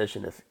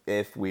conversation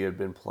if we had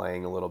been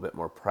playing a little bit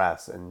more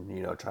press and,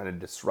 trying to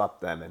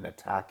disrupt them and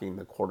attacking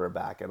the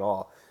quarterback at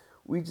all.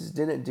 We just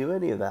didn't do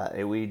any of that.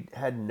 And we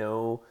had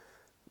no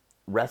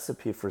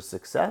recipe for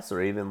success,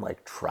 or even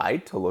like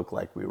tried to look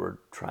like we were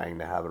trying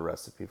to have a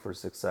recipe for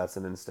success,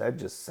 and instead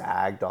just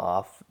sagged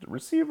off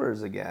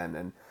receivers again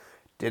and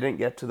didn't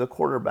get to the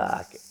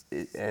quarterback,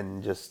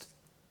 and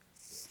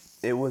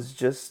it was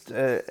just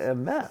a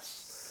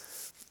mess.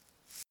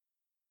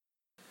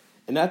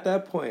 And at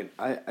that point,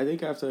 I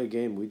think after the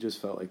game, we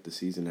just felt like the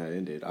season had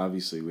ended.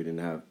 Obviously, we didn't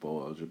have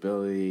bowl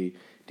eligibility.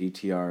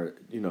 DTR,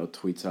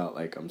 tweets out,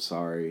 like, I'm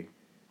sorry.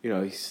 He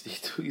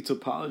tweets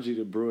apology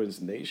to Bruins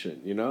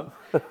Nation,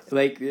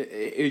 Like,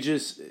 it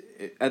just,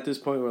 at this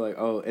point, we're like,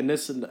 oh, and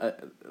this,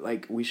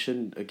 like, we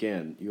shouldn't,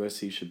 again,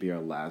 USC should be our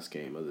last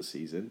game of the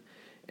season.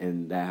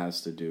 And that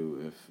has to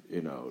do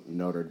with,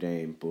 Notre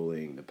Dame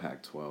bullying the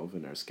Pac-12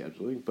 in our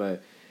scheduling.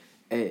 But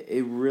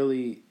it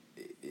really...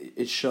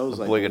 It shows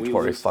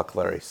obligatory fuck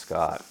Larry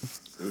Scott.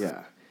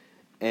 Yeah,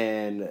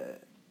 and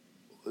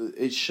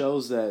it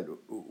shows that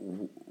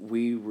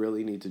we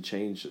really need to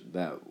change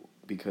that,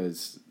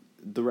 because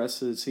the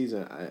rest of the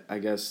season, I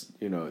guess,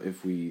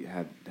 if we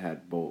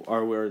had bowl,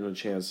 or we're in a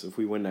chance, if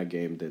we win that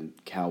game, then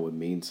Cal would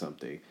mean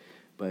something,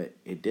 but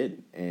it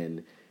didn't,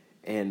 and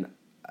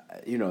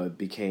it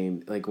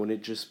became like when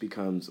it gets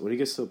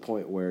to a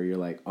point where you're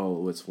like, oh,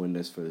 let's win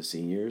this for the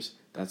seniors.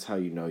 That's how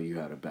you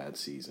had a bad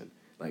season.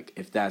 Like,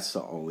 if that's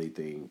the only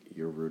thing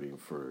you're rooting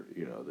for,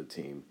 the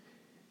team,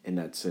 in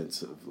that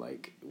sense of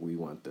like we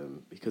want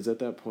them, because at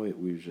that point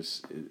we were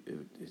just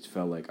it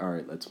felt like, all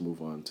right, let's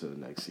move on to the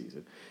next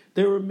season.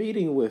 They were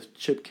meeting with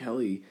Chip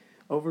Kelly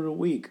over the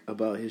week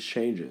about his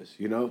changes,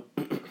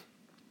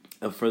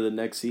 for the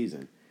next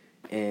season,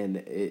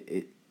 and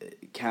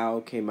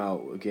Cal came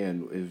out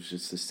again. It was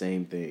just the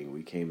same thing.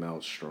 We came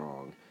out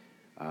strong.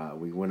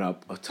 We went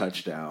up a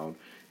touchdown.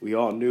 We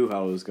all knew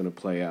how it was going to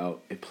play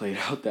out. It played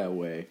out that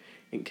way,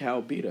 and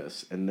Cal beat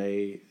us. And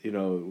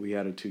we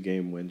had a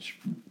 2-game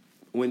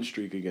win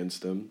streak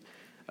against them,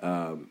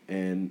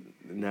 and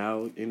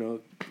now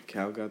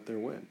Cal got their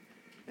win,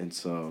 and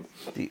so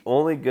The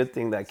only good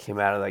thing that came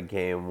out of that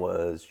game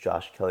was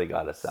Josh Kelly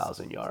got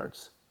 1,000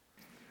 yards.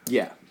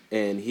 yeah,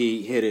 and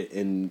he hit it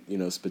in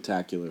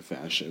spectacular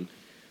fashion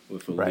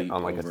with a Right, leap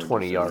on like a over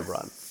 20-yard defender.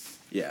 run.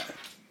 Yeah,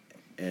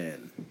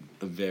 and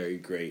a very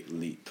great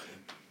leap.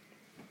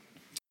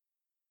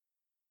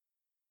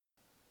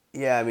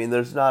 Yeah, I mean,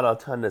 there's not a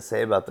ton to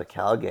say about the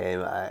Cal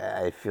game.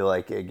 I feel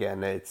like,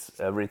 again, it's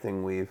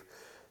everything we've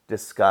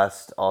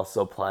discussed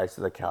also applies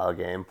to the Cal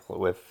game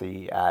with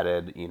the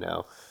added,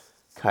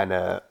 kind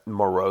of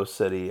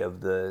morosity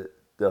of the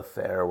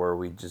affair where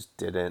we just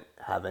didn't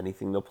have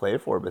anything to play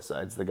for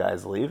besides the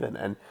guys leaving.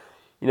 And,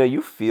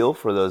 you feel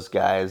for those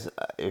guys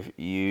if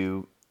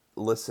you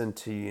listen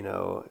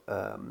to,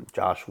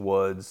 Josh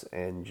Woods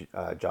and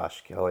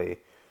Josh Kelly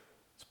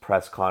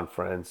press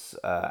conference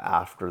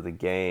after the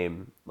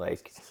game,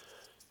 like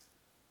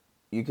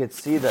you could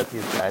see that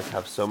these guys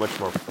have so much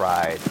more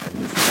pride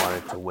and just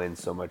wanted to win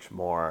so much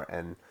more.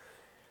 And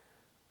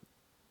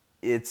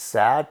it's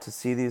sad to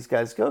see these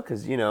guys go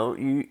because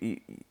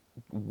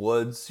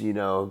Woods,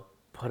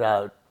 put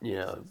out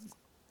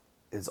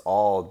his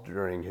all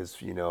during his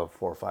 4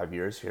 or 5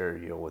 years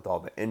here, with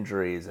all the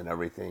injuries and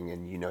everything,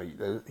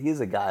 and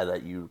he's a guy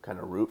that you kind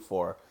of root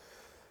for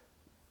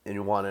and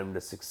you want him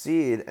to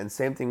succeed. And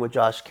same thing with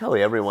Josh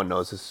Kelly. Everyone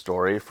knows his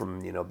story from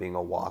being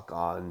a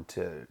walk-on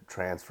to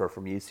transfer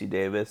from UC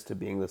Davis to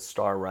being the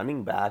star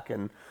running back,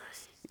 and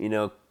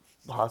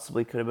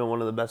possibly could have been one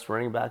of the best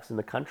running backs in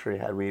the country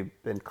had we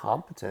been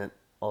competent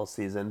all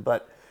season.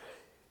 But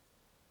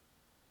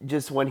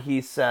just when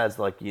he says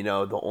like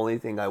the only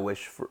thing I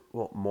wish for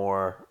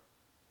more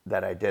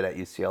that I did at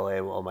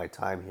UCLA while my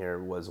time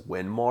here was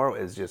win more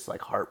is just like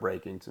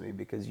heartbreaking to me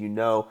because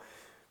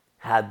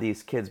had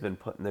these kids been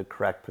put in the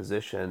correct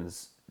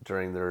positions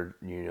during their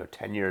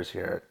 10 years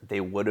here, they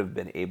would have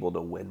been able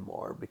to win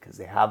more because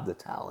they have the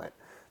talent,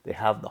 they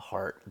have the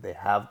heart, they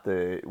have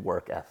the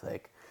work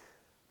ethic.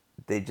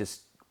 They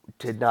just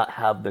did not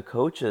have the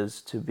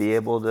coaches to be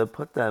able to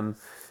put them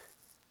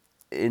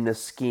in a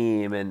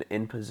scheme and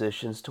in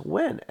positions to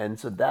win. And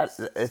so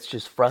it's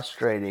just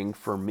frustrating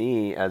for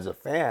me as a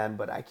fan,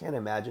 but I can't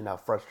imagine how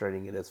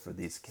frustrating it is for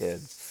these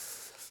kids.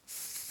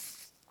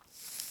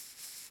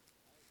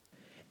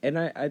 And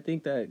I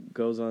think that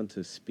goes on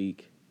to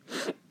speak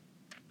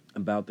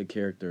about the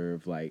character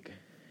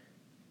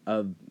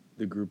of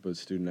the group of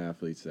student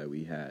athletes that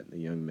we had, the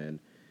young men.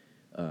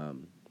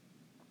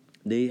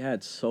 They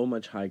had so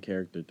much high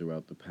character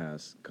throughout the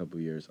past couple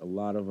of years. A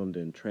lot of them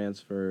didn't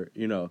transfer,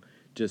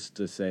 just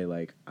to say,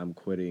 like, I'm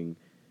quitting,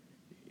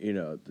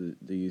 the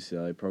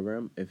UCLA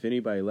program. If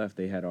anybody left,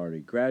 they had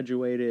already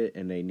graduated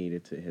and they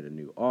needed to hit a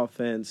new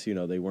offense.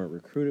 They weren't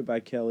recruited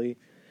by Kelly.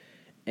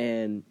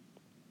 And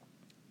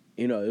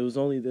it was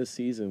only this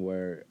season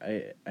where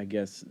I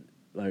guess,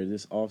 like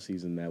this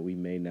offseason, that we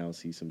may now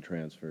see some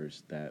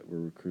transfers that were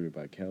recruited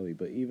by Kelly.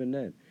 But even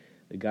then,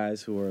 the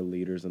guys who are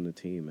leaders on the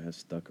team have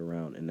stuck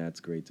around, and that's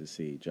great to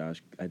see.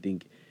 I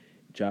think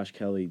Josh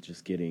Kelly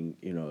just getting,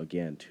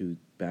 again,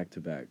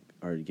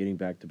 getting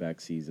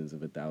back-to-back seasons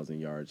of 1,000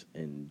 yards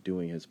and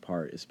doing his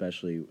part,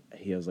 especially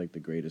he has like the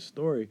greatest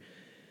story,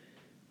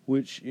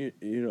 which,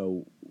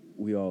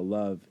 we all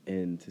love,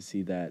 and to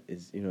see that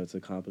is, it's an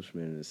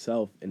accomplishment in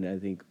itself. And I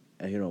think,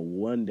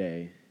 one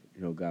day,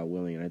 God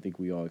willing, and I think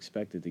we all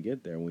expected to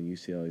get there, when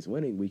UCLA is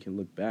winning, we can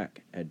look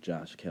back at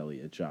Josh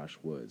Kelly, at Josh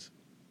Woods,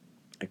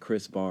 at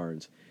Chris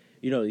Barnes,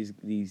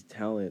 these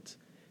talents,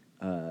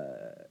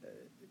 and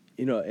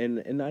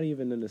not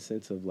even in the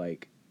sense of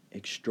like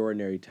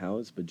extraordinary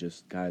talents, but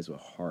just guys with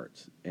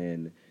hearts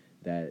and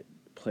that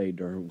played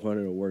during one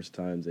of the worst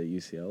times at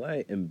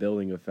UCLA and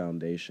building a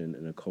foundation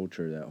and a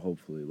culture that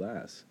hopefully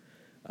lasts.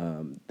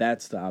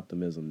 That's the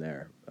optimism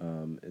there,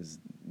 is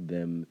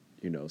them,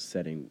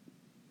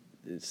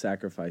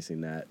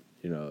 sacrificing that,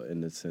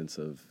 in the sense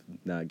of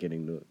not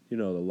getting the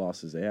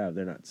losses they have.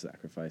 They're not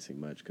sacrificing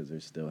much because they're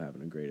still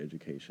having a great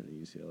education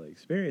and UCLA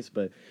experience.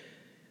 But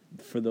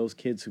for those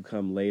kids who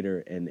come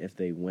later, and if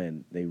they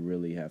win, they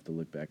really have to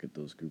look back at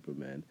those group of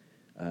men.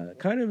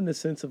 Kind of in the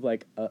sense of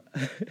like,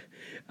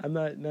 I'm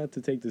not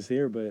to take this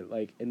here, but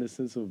like in the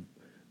sense of,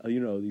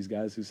 these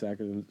guys who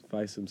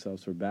sacrifice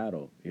themselves for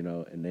battle,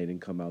 and they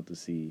didn't come out to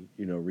see,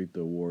 reap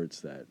the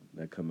awards that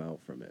come out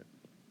from it.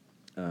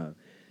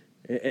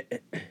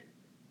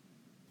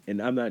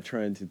 And I'm not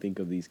trying to think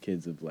of these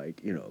kids of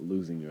like,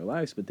 losing their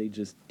lives, but they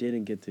just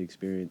didn't get to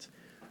experience,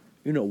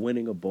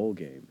 winning a bowl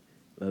game,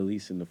 at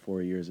least in the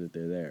 4 years that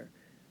they're there.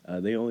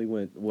 They only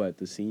went what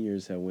the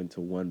seniors had went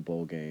to one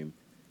bowl game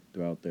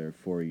throughout their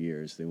 4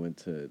 years. They went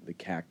to the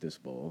Cactus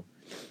Bowl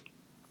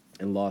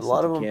and A lost it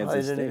lot to of them probably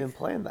Kansas didn't State. even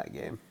play in that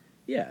game.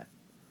 Yeah,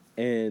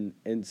 and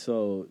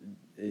so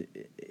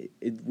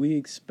we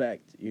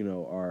expect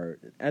our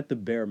at the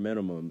bare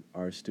minimum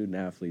our student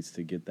athletes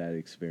to get that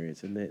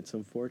experience, and it's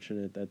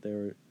unfortunate that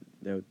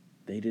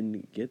they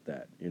didn't get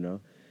that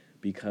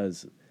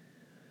because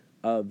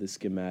of the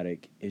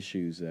schematic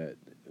issues that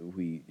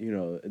the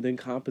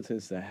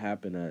incompetence that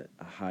happen at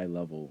a high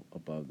level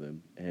above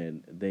them,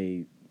 and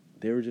they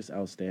were just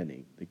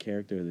outstanding. The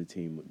character of the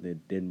team, they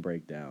didn't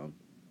break down.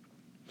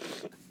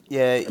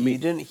 Yeah, I you mean,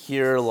 didn't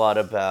hear a lot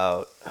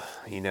about,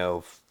 you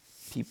know,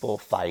 people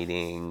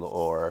fighting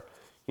or,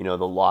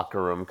 the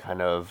locker room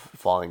kind of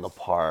falling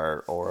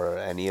apart or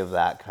any of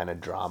that kind of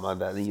drama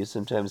that you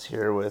sometimes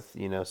hear with,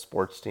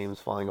 sports teams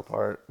falling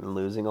apart and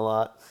losing a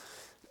lot.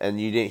 And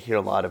you didn't hear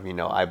a lot of,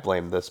 I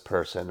blame this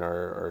person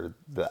or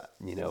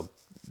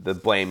the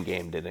blame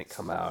game didn't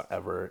come out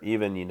ever.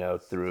 Even,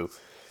 through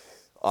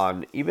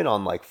even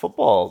on like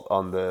football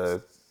on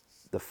the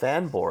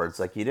fan boards,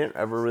 like you didn't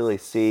ever really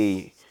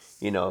see,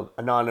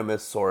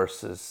 anonymous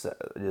sources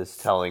is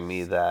telling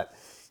me that,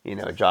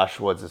 Josh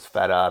Woods is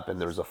fed up and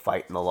there was a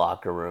fight in the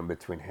locker room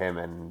between him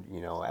and,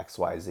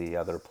 XYZ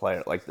other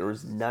player. Like there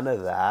was none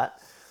of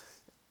that.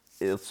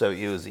 So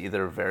it was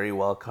either very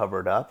well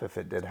covered up if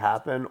it did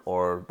happen,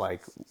 or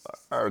like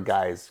our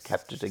guys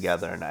kept it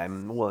together. And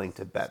I'm willing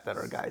to bet that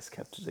our guys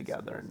kept it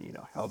together and,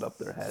 held up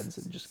their heads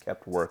and just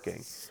kept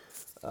working.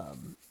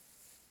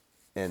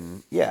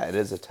 And yeah, it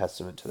is a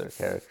testament to their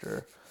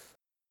character.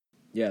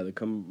 yeah, the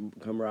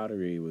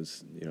camaraderie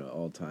was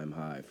all time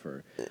high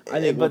for.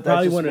 I think we're But that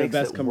probably just one of the makes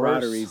best it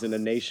worse. camaraderies in the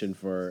nation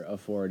for a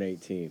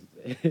 4-8 team.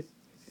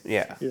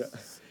 Yeah. yeah, It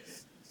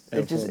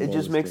and for just a it just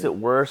bonus makes team. it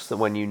worse that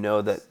when you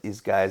know that these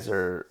guys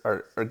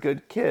are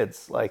good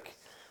kids, like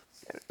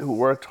who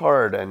worked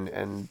hard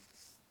and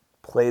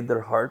played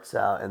their hearts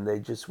out, and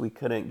we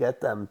couldn't get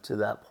them to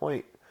that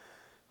point.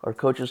 Our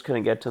coaches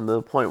couldn't get to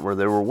the point where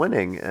they were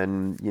winning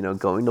and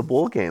going to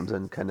bowl games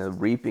and kind of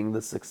reaping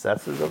the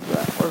successes of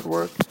that hard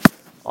work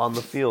on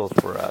the field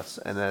for us,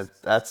 and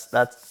that's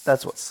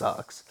what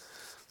sucks.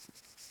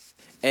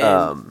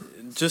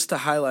 And just to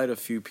highlight a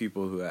few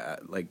people who had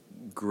like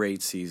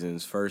great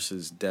seasons. First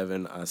is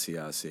Devin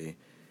Asiasi.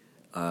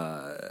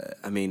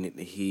 I mean,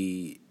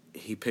 he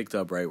picked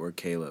up right where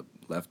Caleb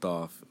left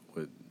off.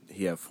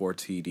 He had 4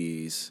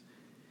 TDs.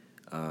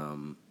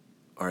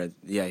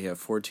 He had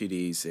 4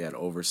 TDs. He had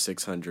over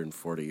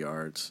 640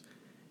 yards.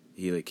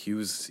 He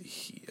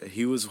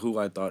was who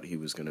I thought he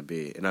was going to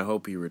be, and I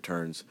hope he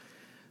returns.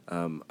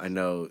 I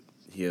know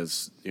he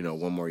has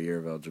one more year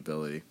of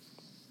eligibility,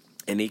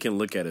 and he can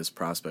look at his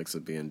prospects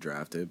of being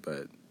drafted,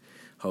 but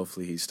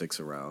hopefully he sticks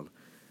around.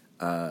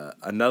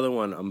 Another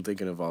one I'm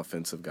thinking of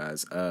offensive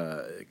guys.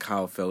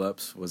 Kyle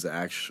Phillips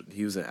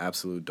he was an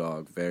absolute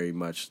dog. Very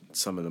much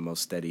some of the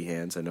most steady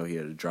hands. I know he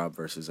had a drop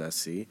versus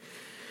SC.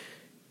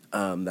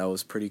 That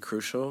was pretty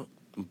crucial.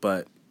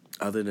 But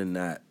other than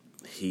that,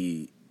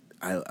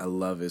 I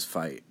love his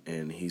fight,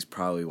 and he's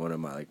probably one of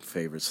my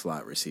favorite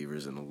slot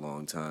receivers in a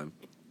long time.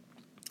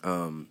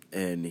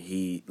 And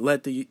he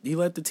led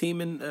the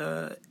team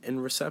in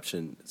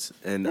receptions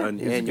Yeah,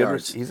 and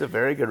yards. he's a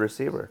very good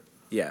receiver.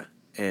 Yeah,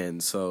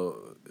 and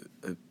so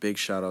a big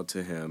shout out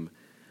to him.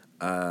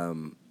 I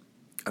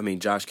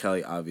mean, Josh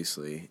Kelly,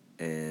 obviously,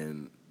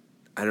 and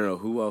I don't know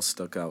who else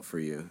stuck out for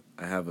you.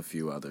 I have a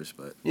few others,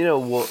 but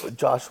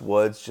Josh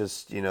Woods,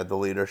 just the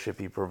leadership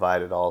he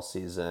provided all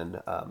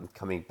season,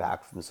 coming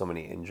back from so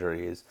many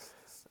injuries,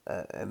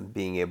 and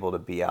being able to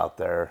be out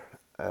there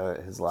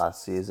his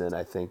last season,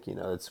 I think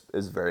it's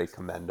is very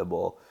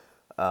commendable.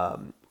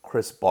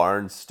 Chris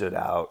Barnes stood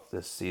out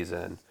this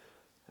season.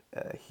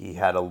 He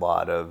had a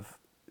lot of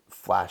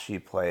flashy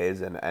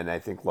plays, and I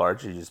think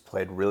largely just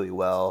played really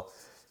well,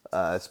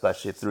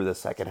 especially through the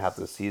second half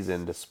of the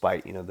season.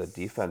 Despite the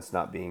defense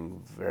not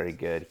being very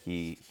good,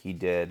 he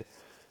did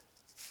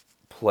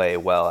play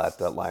well at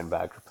that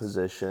linebacker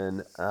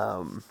position.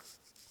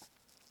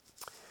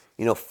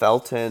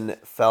 Felton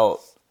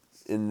felt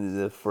in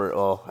the for.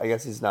 Oh, I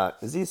guess he's not.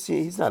 Is he?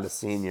 He's not a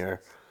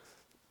senior.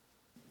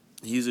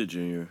 he's a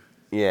junior.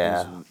 He's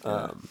Yeah.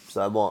 yeah.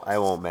 So I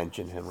won't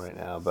mention him right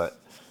now, but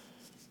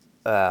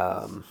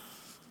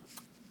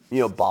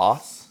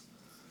Boss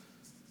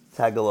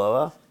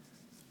Tagaloa.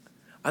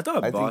 I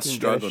thought I think Boss can get a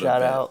struggled a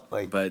shout bit, out.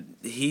 Like, but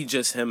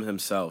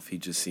himself. He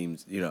just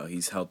seems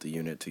he's held the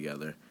unit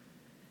together.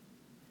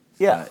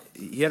 yeah,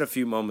 He had a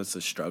few moments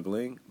of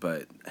struggling,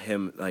 but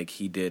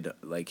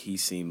he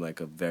seemed like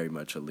a very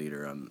much a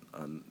leader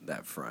on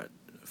that front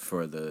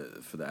for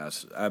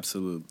the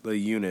absolute the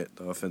unit,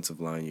 the offensive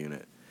line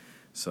unit.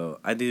 So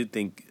I did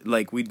think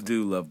we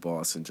do love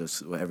Boss and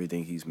just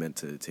everything he's meant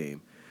to the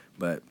team,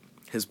 but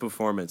his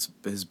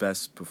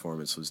best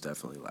performance was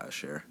definitely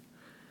last year.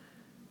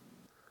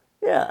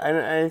 yeah, and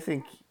I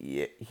think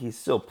he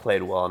still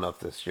played well enough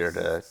this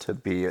year to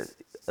be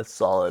a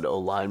solid O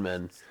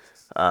lineman.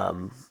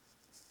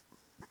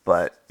 But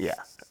But yeah,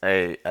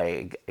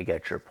 I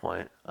get your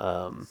point.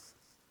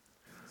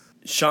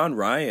 Sean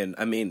Ryan,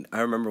 I mean, I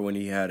remember when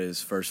he had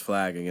his first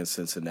flag against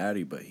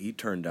Cincinnati, but he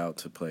turned out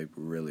to play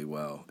really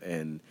well,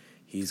 and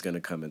he's going to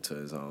come into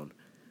his own.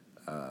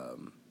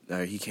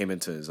 He came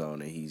into his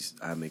own, and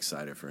I'm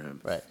excited for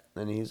him. Right,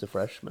 and he's a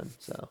freshman,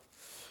 so.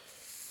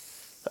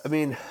 I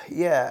mean,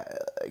 yeah,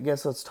 I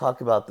guess let's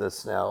talk about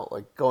this now.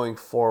 Like going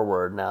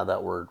forward, now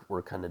that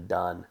we're kind of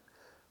done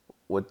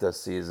with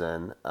this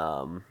season.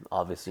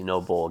 Obviously,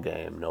 no bowl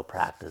game, no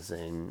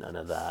practicing, none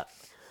of that.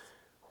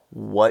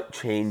 What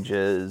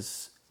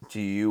changes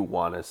do you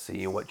want to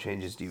see? What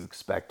changes do you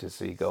expect to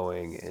see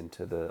going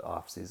into the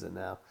off season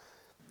now?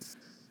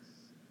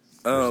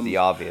 There's the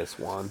obvious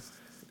one.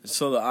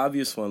 So the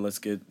obvious one, let's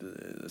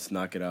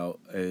knock it out.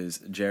 Is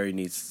Jerry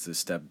needs to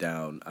step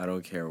down. I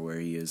don't care where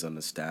he is on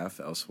the staff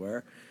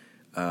elsewhere,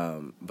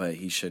 but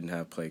he shouldn't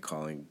have play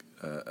calling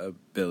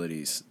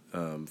abilities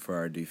for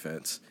our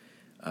defense.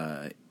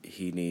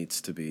 He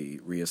needs to be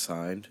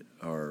reassigned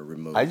or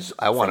removed.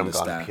 I want from him the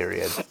gone. staff.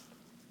 Period.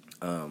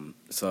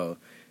 So,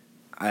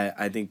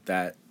 I think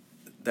that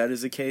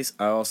is the case.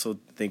 I also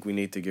think we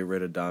need to get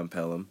rid of Don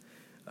Pelham,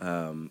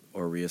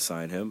 or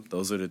reassign him.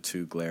 Those are the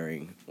two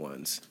glaring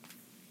ones.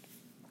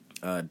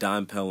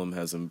 Don Pelham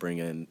hasn't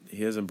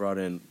brought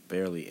in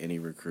barely any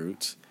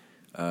recruits,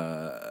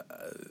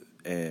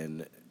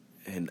 and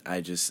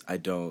I just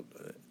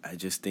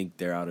think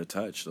they're out of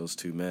touch. Those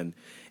two men.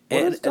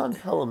 What does Don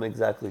Pelham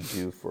exactly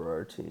do for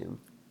our team?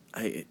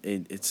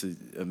 It's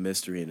a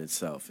mystery in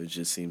itself. It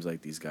just seems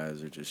like these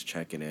guys are just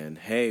checking in.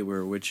 Hey,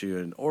 we're with you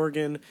in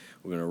Oregon.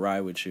 We're gonna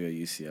ride with you at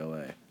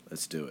UCLA.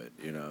 Let's do it.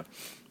 So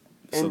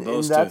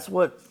and that's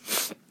what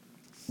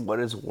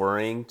is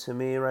worrying to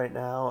me right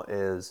now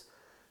is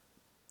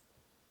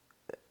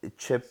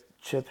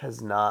Chip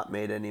has not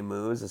made any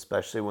moves,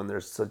 especially when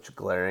there's such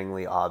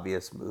glaringly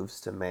obvious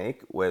moves to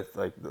make. With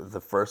like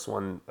the first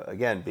one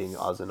again being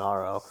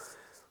Ozunaro,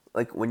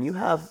 like when you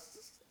have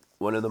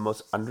one of the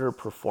most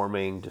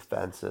underperforming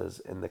defenses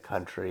in the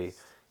country,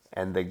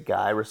 and the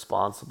guy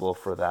responsible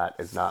for that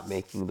is not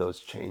making those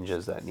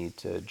changes that need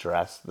to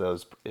address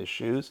those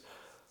issues.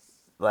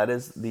 That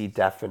is the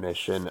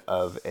definition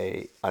of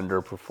a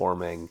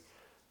underperforming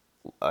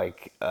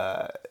like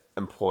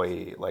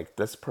employee. Like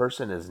this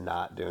person is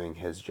not doing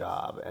his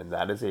job, and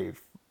that is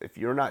if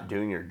you're not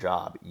doing your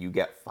job, you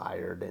get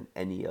fired in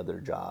any other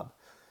job.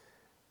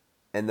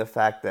 And the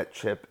fact that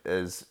Chip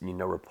is,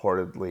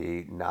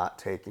 reportedly not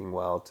taking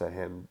well to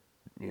him,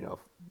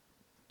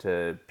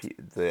 to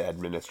the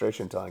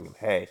administration telling him,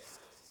 hey,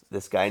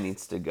 this guy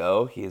needs to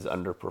go, he is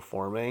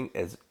underperforming,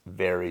 is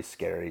very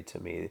scary to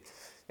me.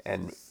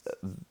 And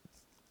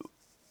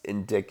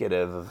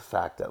indicative of the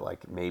fact that,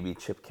 like, maybe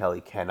Chip Kelly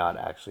cannot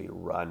actually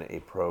run a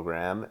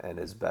program and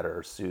is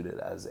better suited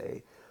as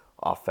a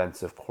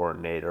offensive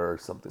coordinator or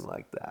something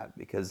like that.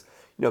 Because,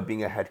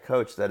 being a head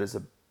coach, that is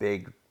a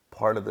big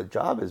part of the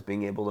job, is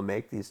being able to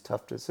make these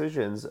tough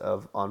decisions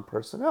on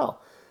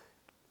personnel.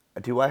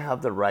 Do I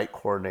have the right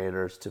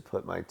coordinators to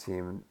put my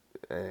team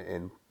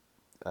in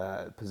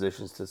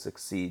positions to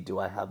succeed? Do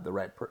I have the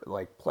right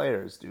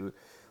players?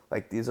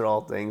 These are all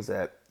things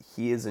that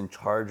he is in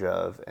charge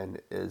of and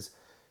is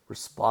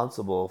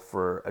responsible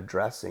for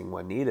addressing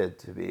when needed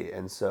to be.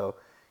 And so,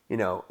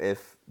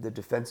 if the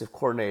defensive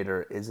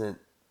coordinator isn't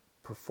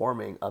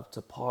performing up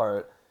to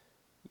par,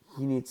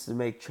 he needs to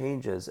make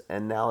changes.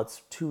 And now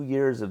it's 2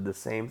 years of the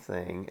same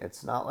thing.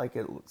 It's not like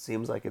it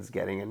seems like it's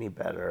getting any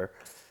better.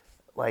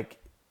 Like,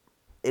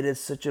 it is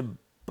such a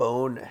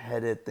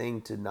boneheaded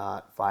thing to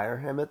not fire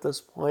him at this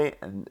point,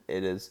 and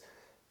it is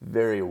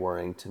very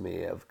worrying to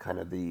me of kind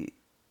of the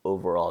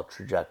overall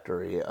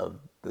trajectory of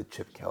the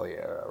Chip Kelly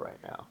era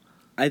right now.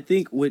 I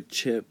think with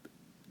Chip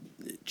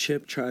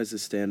tries to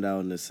stand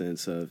out in the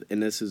sense of,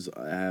 and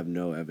I have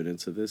no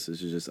evidence of this,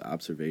 this is just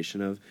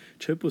observation of,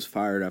 Chip was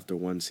fired after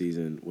one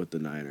season with the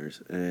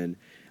Niners, and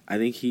I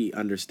think he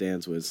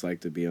understands what it's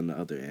like to be on the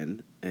other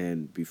end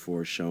and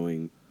before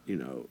showing,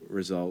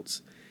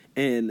 results.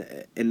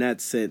 And in that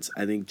sense,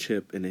 I think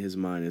Chip in his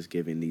mind is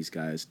giving these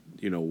guys,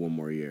 one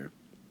more year,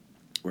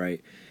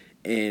 right?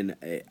 And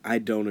I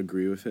don't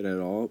agree with it at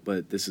all,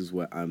 but this is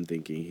what I'm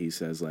thinking. He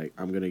says, like,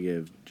 I'm going to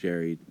give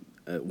Jerry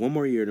one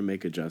more year to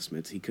make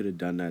adjustments. He could have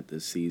done that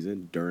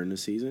during the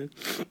season.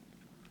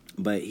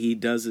 But he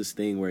does this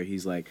thing where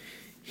he's like,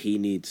 he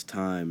needs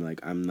time.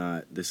 Like,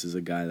 this is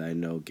a guy that I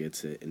know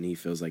gets it. And he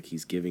feels like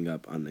he's giving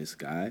up on this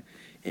guy.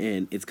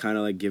 And it's kind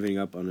of like giving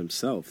up on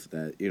himself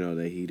that,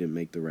 that he didn't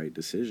make the right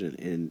decision.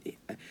 And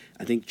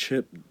I think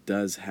Chip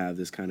does have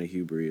this kind of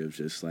hubris of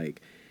just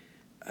like,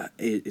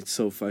 it's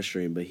so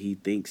frustrating, but he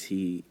thinks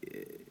he's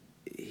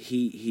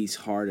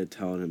hard at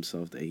telling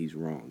himself that he's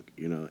wrong,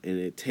 and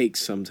it takes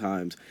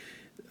sometimes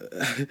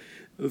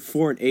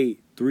 4-8,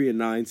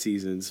 3-9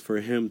 seasons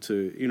for him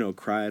to,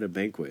 cry at a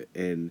banquet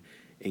and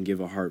give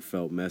a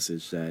heartfelt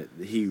message that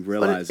he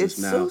realizes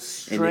now,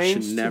 so and it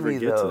should never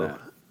get to that.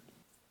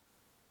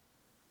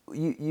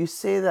 You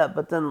say that,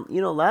 but then,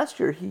 last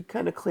year he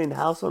kind of cleaned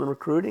house on the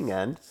recruiting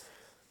end.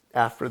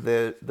 after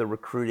the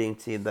recruiting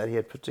team that he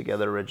had put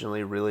together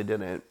originally really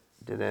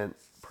didn't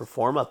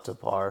perform up to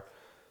par.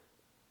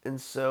 And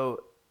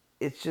so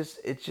it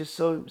just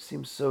so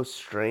seems so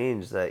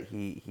strange that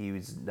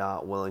he's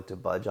not willing to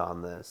budge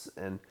on this,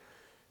 and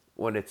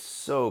when it's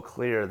so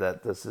clear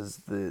that this is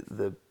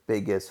the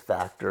biggest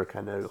factor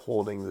kind of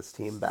holding this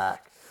team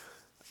back.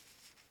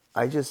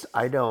 I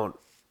don't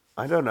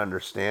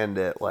understand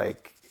it.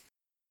 Like,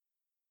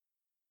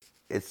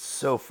 it's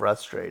so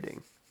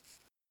frustrating.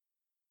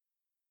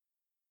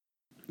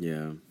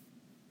 Yeah.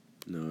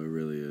 No, it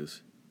really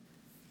is.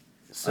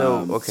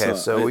 So okay, So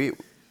so I we yeah,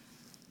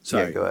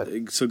 sorry. go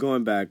ahead. So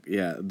going back,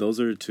 yeah, those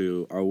are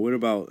two. Or what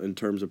about in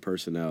terms of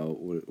personnel?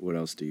 What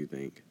else do you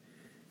think?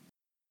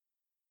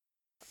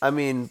 I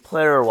mean,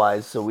 player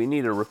wise, so we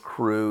need to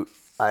recruit.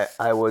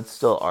 I would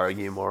still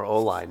argue more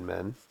O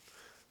linemen.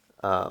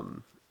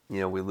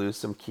 We lose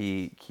some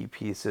key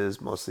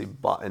pieces, mostly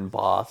in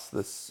Boss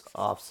this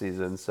off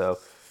season. So,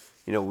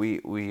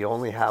 we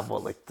only have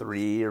what, like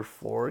 3 or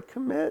 4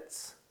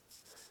 commits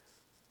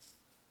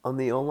on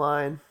the O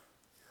line.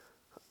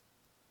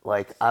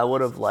 Like, I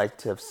would have liked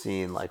to have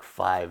seen like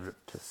 5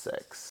 to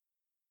 6.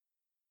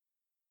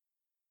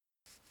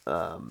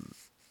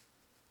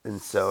 And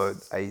so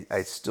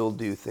I still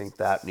do think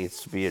that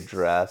needs to be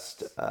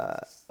addressed.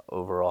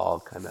 Overall,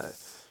 kind of,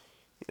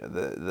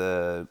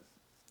 the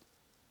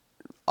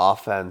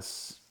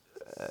offense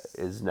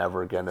is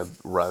never going to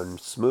run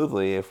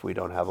smoothly if we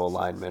don't have a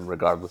lineman,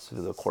 regardless of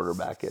who the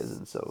quarterback is.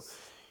 And so,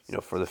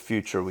 for the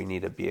future, we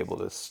need to be able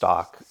to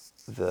stock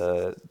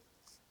the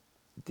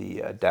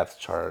depth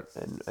chart,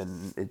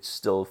 and it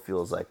still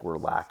feels like we're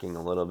lacking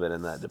a little bit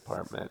in that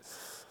department.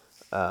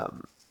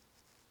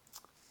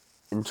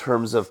 In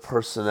terms of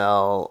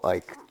personnel,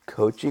 like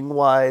coaching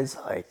wise,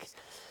 like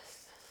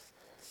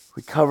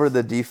we cover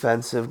the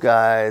defensive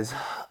guys.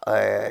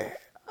 I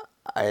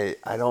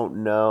I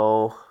don't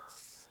know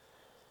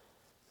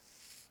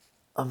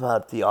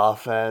about the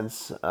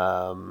offense.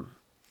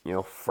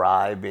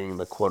 Fry being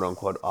the quote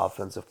unquote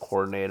offensive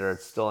coordinator,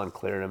 it's still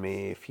unclear to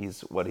me if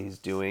he's what he's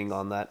doing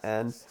on that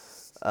end.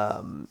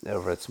 Or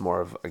if it's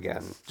more of,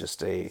 again,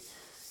 just a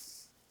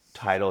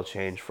title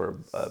change for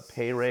a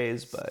pay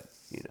raise. But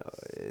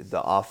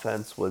the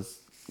offense was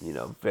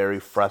very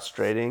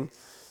frustrating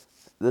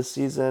this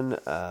season,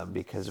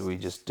 because we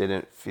just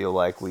didn't feel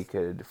like we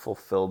could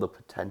fulfill the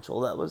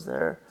potential that was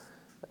there.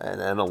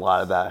 And a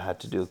lot of that had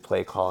to do with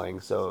play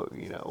calling. So,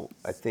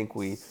 I think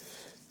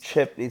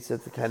Chip needs to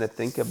kind of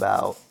think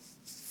about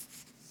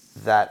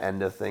that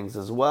end of things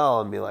as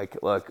well and be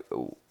like, look,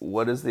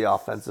 what is the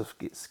offensive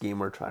scheme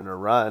we're trying to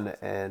run?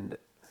 And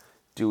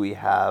do we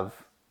have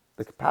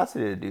the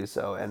capacity to do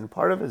so? And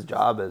part of his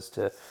job is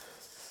to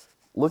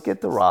look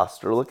at the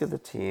roster, look at the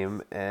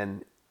team,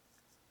 and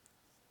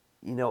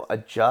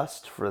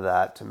adjust for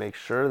that to make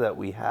sure that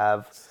we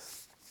have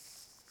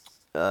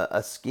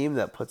a scheme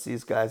that puts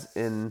these guys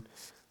in.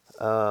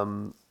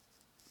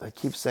 I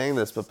keep saying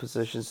this, but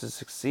positions to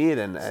succeed,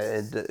 and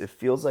it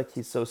feels like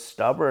he's so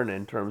stubborn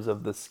in terms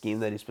of the scheme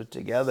that he's put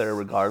together,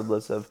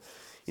 regardless of,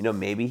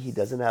 maybe he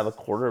doesn't have a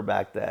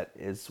quarterback that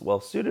is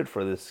well suited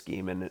for this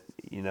scheme, and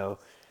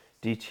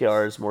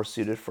DTR is more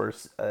suited for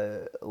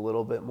a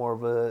little bit more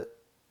of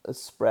a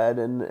spread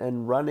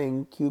and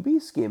running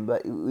QB scheme,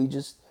 but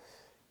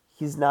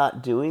he's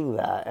not doing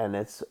that, and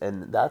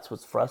that's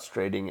what's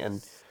frustrating.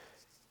 And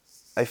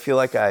I feel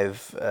like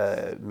I've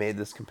made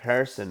this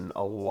comparison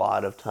a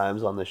lot of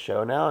times on the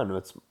show now, and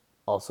it's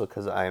also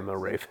because I'm a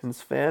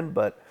Ravens fan.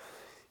 But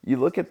you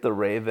look at the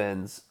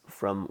Ravens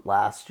from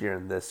last year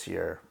and this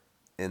year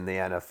in the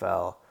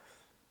NFL,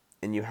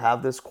 and you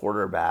have this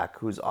quarterback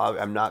who's,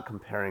 I'm not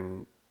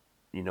comparing,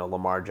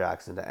 Lamar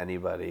Jackson to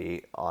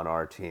anybody on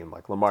our team.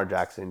 Like, Lamar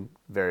Jackson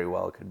very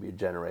well could be a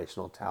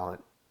generational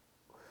talent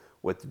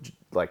with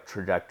like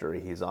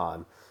trajectory he's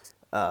on.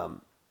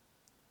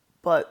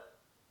 But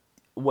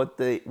what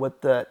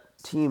that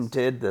team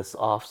did this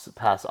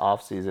past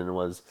off season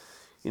was,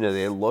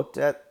 they looked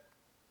at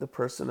the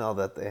personnel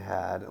that they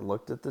had and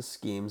looked at the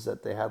schemes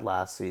that they had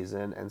last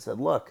season and said,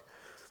 look,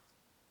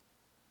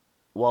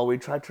 while we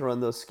tried to run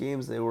those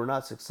schemes, they were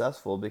not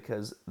successful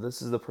because this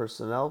is the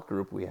personnel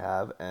group we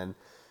have, and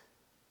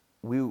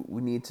we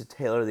need to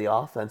tailor the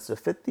offense to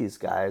fit these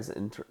guys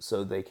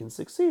so they can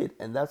succeed.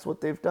 And that's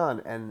what they've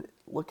done. And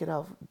look at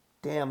how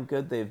damn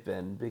good they've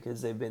been,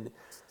 because they've been,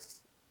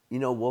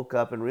 woke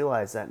up and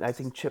realized that. And I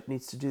think Chip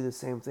needs to do the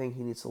same thing.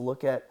 He needs to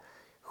look at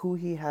who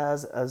he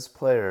has as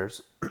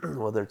players,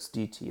 whether it's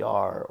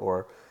DTR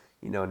or,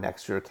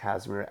 next year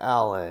Casimir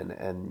Allen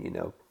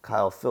and,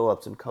 Kyle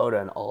Phillips and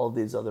Coda and all of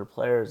these other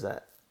players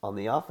that on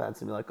the offense,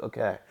 and be like,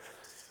 okay,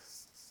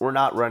 we're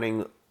not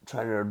trying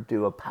to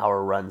do a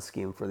power run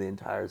scheme for the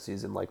entire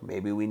season. Like,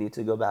 maybe we need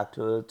to go back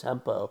to a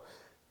tempo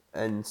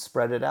and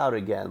spread it out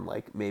again.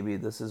 Like, maybe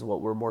this is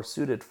what we're more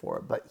suited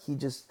for. But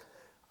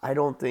I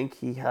don't think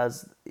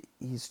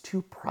he's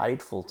too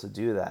prideful to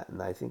do that.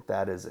 And I think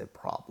that is a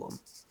problem.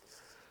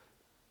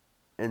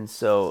 And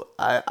so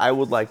I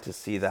would like to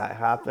see that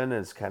happen,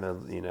 as kind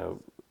of,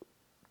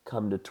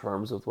 come to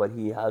terms with what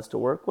he has to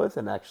work with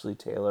and actually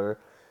tailor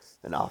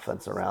an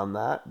offense around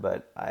that.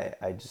 But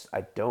I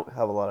don't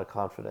have a lot of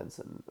confidence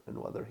in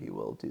whether he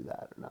will do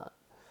that or not.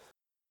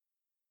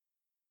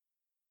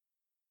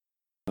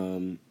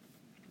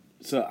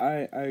 So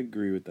I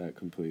agree with that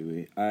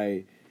completely.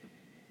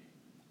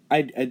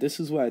 This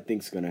is what I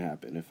think is going to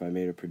happen if I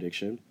made a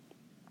prediction.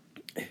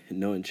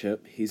 Knowing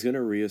Chip, he's going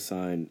to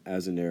reassign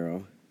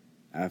Azanero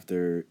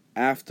after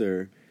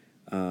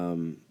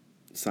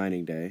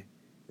signing day,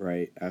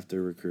 right?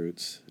 After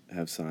recruits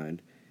have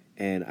signed.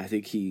 And I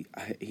think he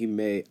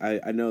may,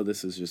 I know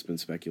this has just been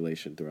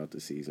speculation throughout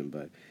the season,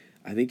 but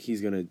I think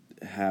he's going to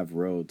have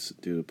Rhodes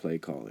do the play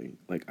calling.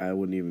 Like, I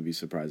wouldn't even be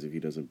surprised if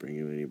he doesn't bring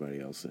anybody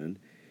else in.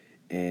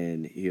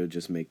 And he'll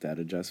just make that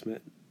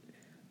adjustment.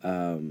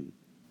 And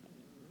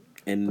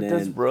But then,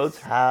 does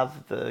Rhodes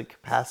have the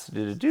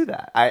capacity to do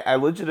that? I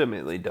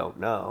legitimately don't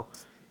know.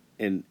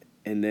 and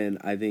and then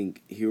I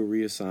think he'll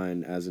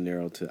reassign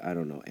Azanero to, I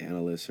don't know,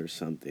 analyst or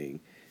something,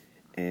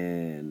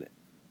 and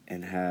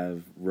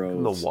have I'm the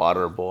Rhodes.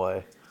 water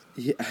boy.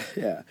 Yeah,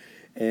 yeah,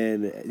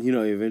 and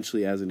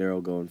eventually Azanero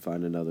will go and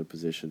find another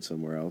position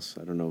somewhere else.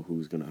 I don't know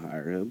who's going to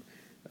hire him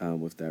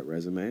with that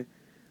resume,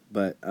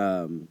 but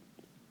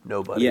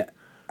Nobody. yeah.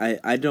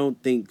 I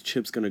don't think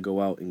Chip's going to go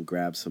out and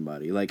grab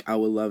somebody. Like, I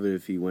would love it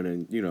if he went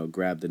and,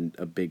 grabbed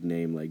a big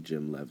name like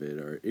Jim Levitt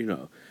or,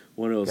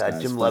 one of those guys.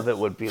 Jim Levitt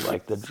would be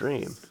like the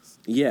dream.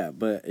 Yeah,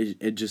 but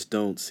it just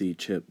don't see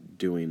Chip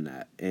doing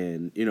that.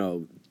 And,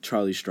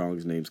 Charlie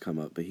Strong's name's come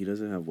up, but he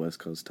doesn't have West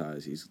Coast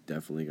ties. He's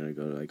definitely going to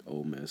go to, like,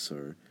 Ole Miss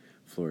or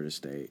Florida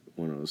State,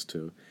 one of those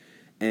two.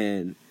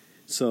 And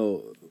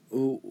so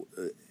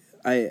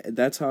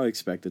that's how I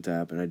expect it to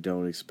happen. I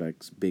don't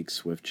expect big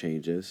swift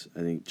changes. I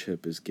think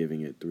Chip is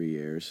giving it 3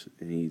 years,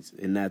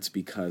 and that's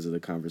because of the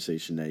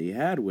conversation that he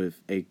had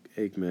with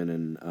Aikman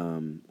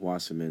and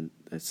Wasserman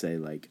that say,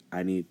 like,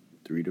 I need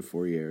 3 to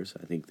 4 years.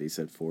 I think they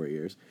said 4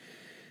 years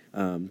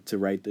to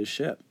right this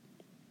ship.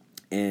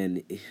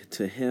 And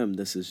to him,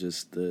 this is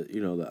just the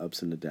the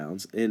ups and the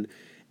downs. And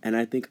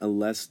I think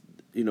unless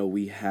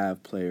we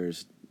have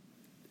players.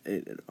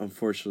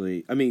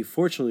 Unfortunately,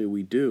 fortunately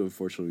we do,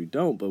 unfortunately we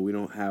don't, but we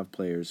don't have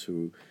players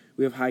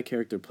we have high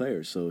character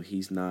players, so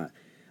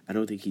I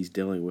don't think he's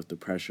dealing with the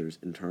pressures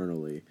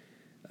internally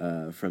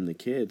from the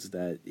kids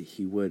that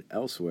he would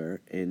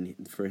elsewhere,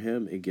 and for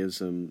him it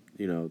gives him,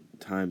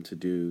 time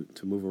to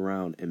move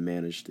around and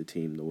manage the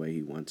team the way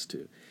he wants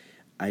to.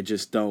 I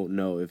just don't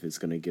know if it's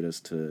going to get us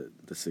to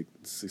the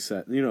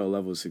success,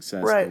 level of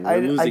success. Right. And we're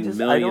losing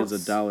millions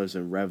of dollars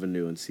in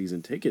revenue and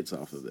season tickets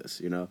off of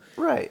this,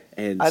 Right.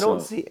 And I don't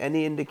see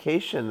any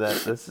indication that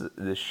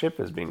this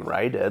ship is being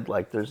righted.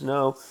 Like, there's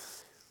no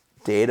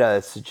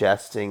data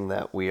suggesting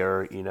that we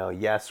are,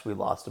 yes, we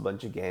lost a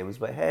bunch of games,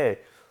 but hey,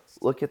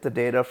 look at the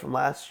data from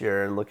last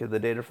year and look at the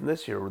data from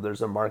this year where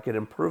there's a market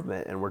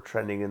improvement and we're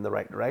trending in the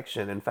right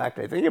direction. In fact,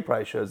 I think it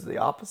probably shows the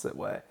opposite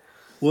way.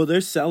 Well,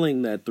 they're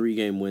selling that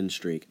 3-game win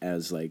streak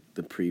as like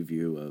the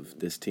preview of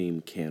this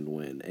team can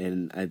win,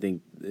 and I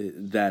think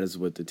that is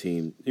what the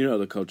team,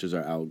 the coaches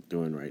are out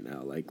doing right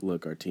now. Like,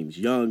 look, our team's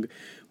young.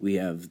 We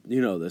have,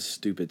 the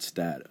stupid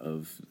stat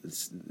of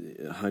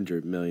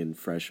 100 million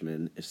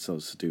freshmen. It's so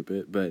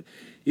stupid, but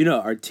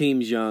our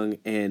team's young,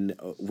 and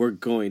we're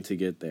going to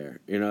get there.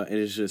 And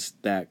it's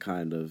just that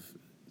kind of.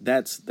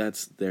 That's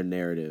their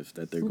narrative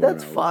that they're going.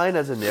 That's fine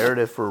as a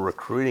narrative for a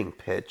recruiting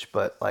pitch,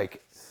 but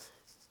like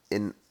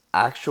in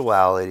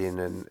actuality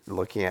and in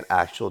looking at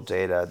actual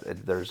data,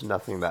 there's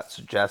nothing that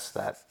suggests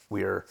that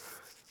we're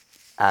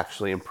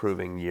actually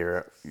improving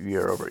year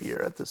over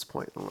year at this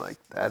point. Like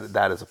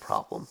that is a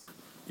problem.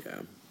 Yeah.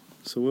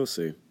 So we'll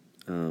see.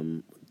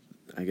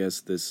 I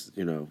guess this,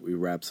 we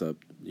wraps up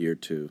year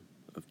 2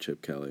 of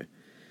Chip Kelly.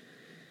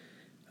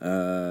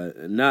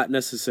 Not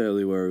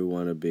necessarily where we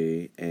want to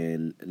be,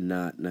 and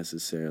not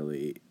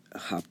necessarily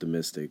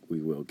optimistic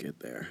we will get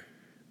there.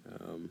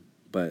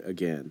 But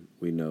again,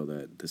 we know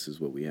that this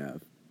is what we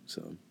have.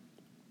 So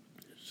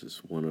it's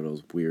just one of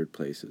those weird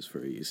places for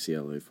a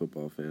UCLA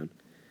football fan.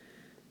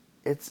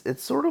 It's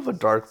sort of a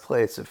dark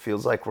place. It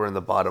feels like we're in the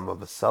bottom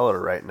of a cellar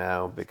right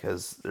now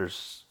because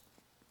there's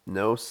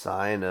no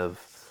sign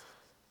of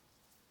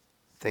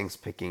things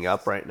picking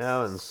up right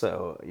now, and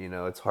so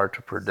it's hard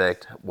to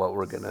predict what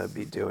we're gonna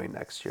be doing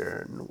next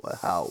year and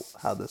how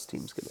this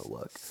team's gonna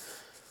look.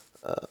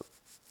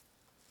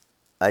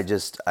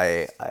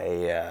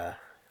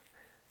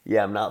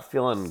 I'm not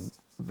feeling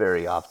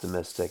very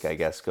optimistic, I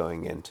guess,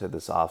 going into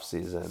this off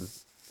season.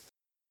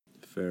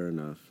 Fair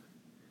enough.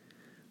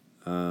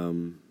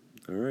 All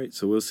right,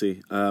 so we'll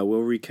see.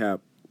 We'll recap.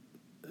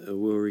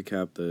 We'll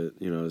recap the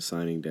the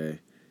signing day,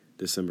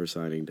 December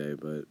signing day.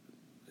 But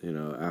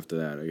after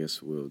that, I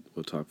guess we'll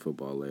talk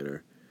football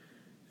later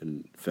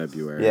in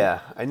February.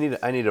 Yeah, I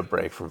need a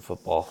break from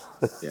football.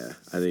 Yeah,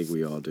 I think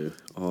we all do.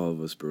 All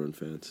of us Bruin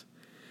fans.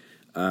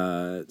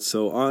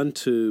 So on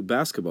to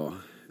basketball.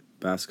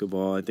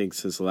 Basketball, I think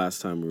since the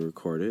last time we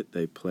recorded,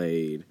 they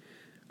played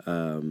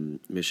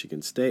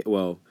Michigan State.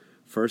 Well,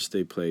 first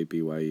they played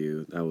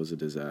BYU. That was a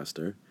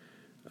disaster.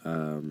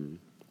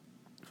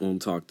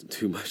 Won't talk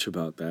too much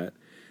about that.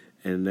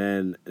 And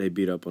then they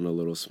beat up on a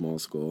little small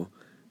school,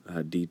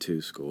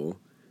 D2 school.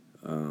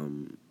 I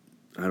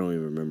don't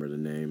even remember the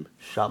name.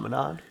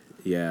 Chaminade.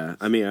 Yeah,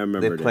 I mean I They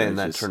remember play that. in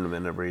that Just,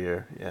 tournament every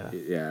year. Yeah,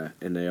 yeah,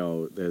 and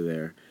they're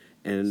there.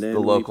 And it's the then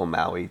local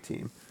Maui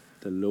team.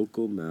 the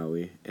local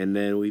Maui, and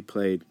then we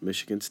played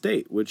Michigan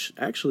State, which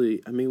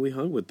actually, I mean, we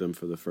hung with them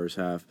for the first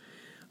half.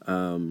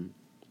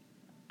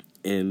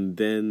 And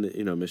then,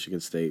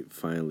 Michigan State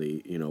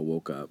finally,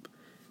 woke up,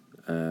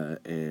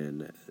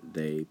 and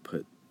they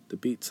put the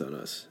beats on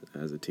us,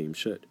 as a team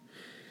should.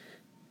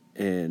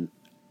 And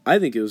I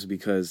think it was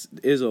because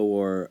Izzo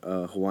wore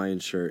a Hawaiian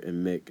shirt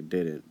and Mick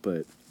didn't.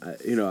 But, I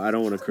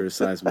don't want to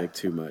criticize Mick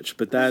too much.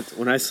 But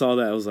when I saw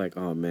that, I was like,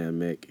 oh, man,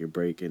 Mick, you're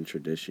breaking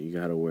tradition. You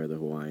got to wear the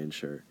Hawaiian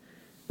shirt.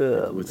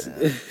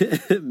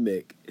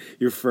 Mick,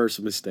 your first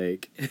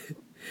mistake.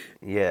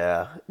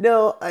 Yeah.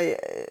 No,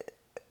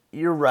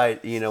 you're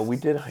right. We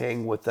did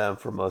hang with them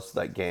for most of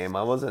that game.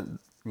 I wasn't,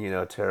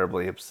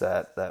 terribly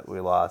upset that we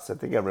lost. I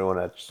think everyone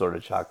had sort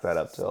of chalked that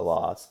up to a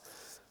loss.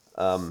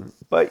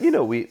 But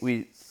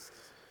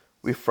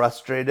we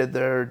frustrated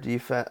their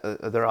defense,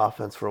 their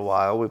offense for a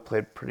while. We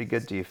played pretty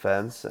good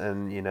defense,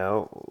 and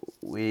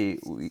we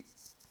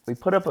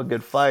put up a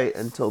good fight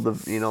until the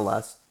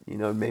last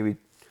maybe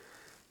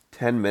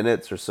 10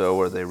 minutes or so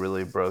where they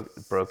really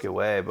broke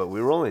away. But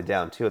we were only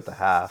down 2 at the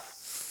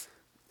half.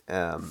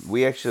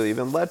 We actually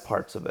even led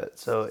parts of it,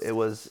 so it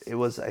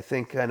was I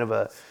think kind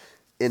of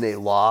in a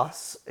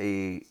loss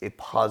a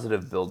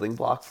positive building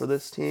block for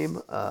this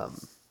team.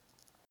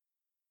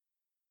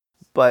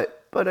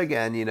 But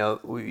again,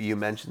 you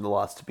mentioned the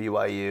loss to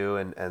BYU,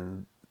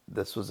 and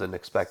this was an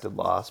expected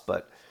loss,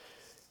 but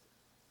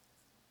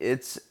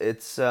it's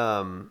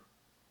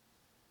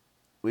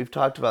we've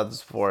talked about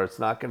this before. It's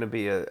not going to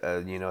be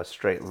a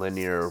straight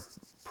linear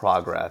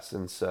progress,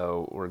 and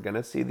so we're going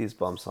to see these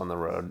bumps on the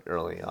road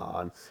early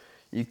on.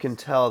 You can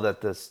tell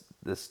that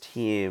this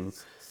team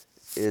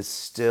is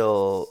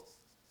still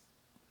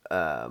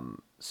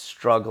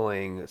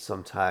struggling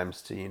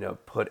sometimes to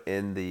put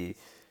in the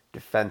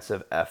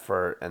defensive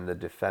effort and the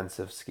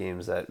defensive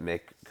schemes that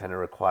Mick kind of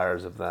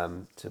requires of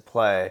them to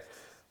play,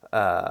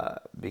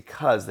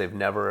 because they've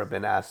never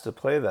been asked to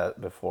play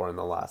that before in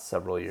the last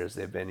several years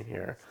they've been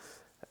here.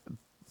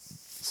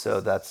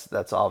 So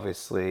that's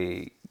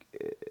obviously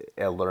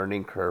a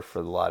learning curve for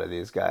a lot of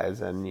these guys,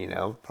 and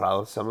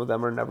probably some of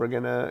them are never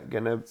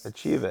gonna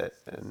achieve it,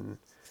 and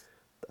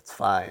that's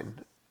fine.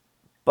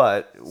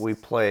 But we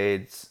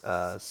played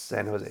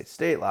San Jose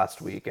State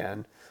last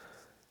weekend,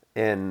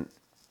 and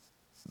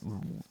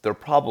they're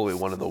probably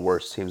one of the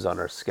worst teams on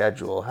our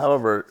schedule.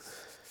 However,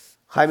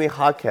 Jaime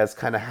Jaquez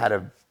kind of had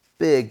a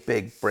big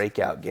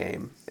breakout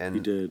game, and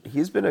He did.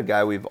 he's been a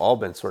guy we've all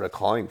been sort of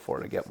calling for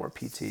to get more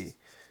PT.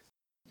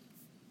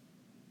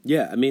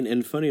 Yeah, I mean,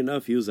 and funny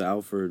enough, he was an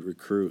Alfred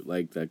recruit,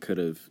 like, that could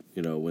have,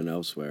 went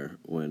elsewhere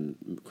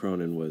when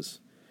Cronin was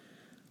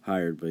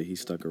hired, but he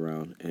stuck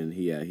around, and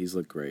he's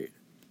looked great.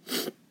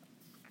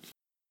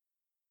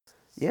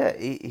 Yeah,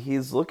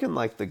 he's looking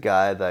like the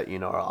guy that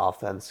our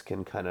offense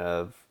can kind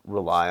of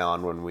rely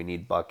on when we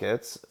need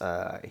buckets.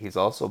 He's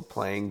also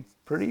playing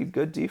pretty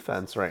good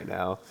defense right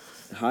now.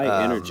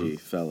 High energy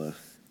fella.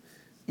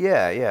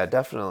 Yeah,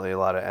 definitely a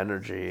lot of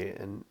energy,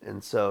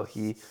 and so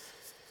he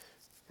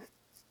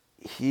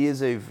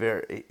is a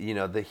very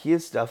he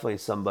is definitely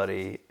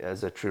somebody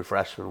as a true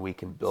freshman we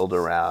can build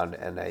around,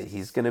 and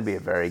he's going to be a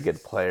very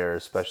good player,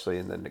 especially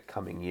in the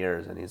coming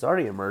years. And he's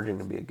already emerging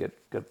to be a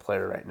good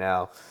player right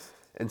now.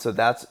 And so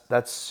that's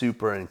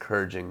super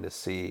encouraging to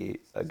see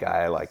a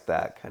guy like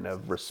that kind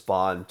of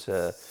respond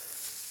to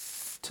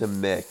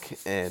Mick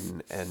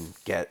and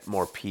get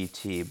more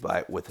PT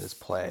with his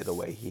play the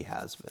way he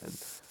has been.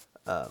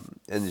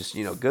 And just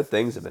good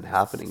things have been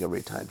happening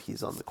every time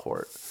he's on the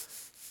court.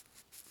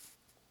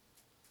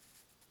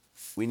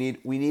 We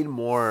need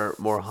more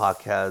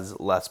Jaquez,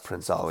 less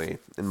Prince Ali,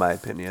 in my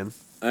opinion.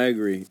 I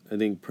agree. I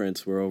think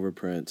we're over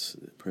Prince.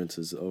 Prince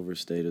has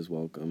overstayed his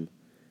welcome.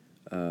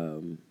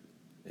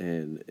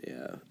 And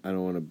yeah, I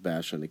don't want to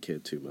bash on the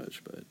kid too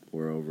much, but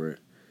we're over it.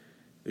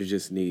 We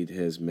just need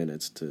his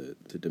minutes to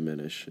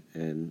diminish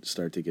and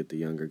start to get the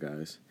younger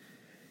guys.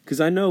 Because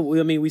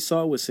we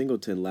saw it with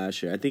Singleton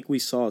last year. I think we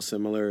saw a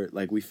similar,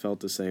 like, we felt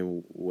the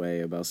same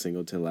way about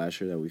Singleton last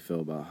year that we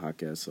feel about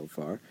Jaquez so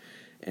far.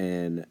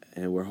 And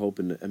we're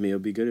hoping, it'll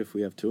be good if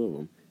we have 2 of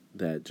them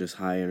that just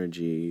high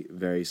energy,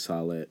 very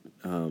solid,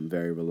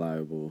 very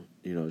reliable,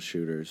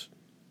 shooters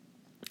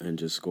and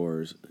just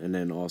scorers. And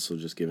then also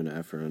just giving an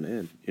effort on the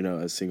end,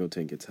 as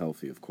Singleton gets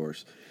healthy, of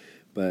course.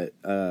 But,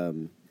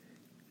 we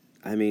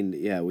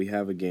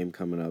have a game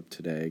coming up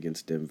today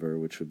against Denver,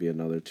 which would be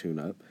another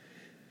tune-up.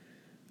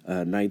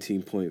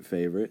 19-point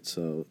favorite,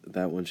 so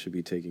that one should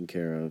be taken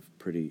care of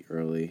pretty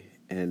early.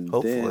 And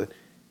hopefully.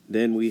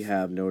 Then we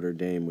have Notre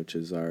Dame, which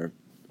is our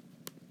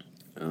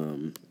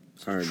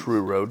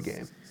true road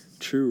game.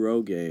 True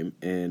road game,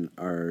 and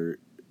our,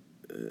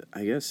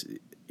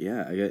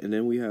 and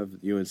then we have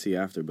UNC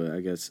after. But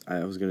I guess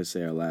I was gonna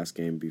say our last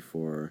game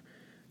before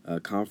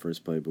conference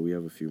play, but we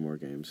have a few more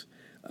games.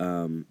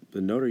 The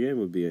Notre Dame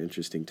would be an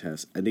interesting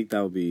test. I think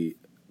that would be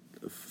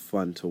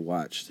fun to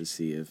watch to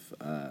see if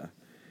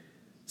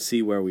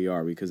see where we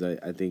are, because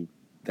I think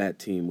that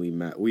team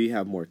we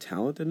have more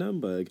talent than them,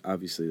 but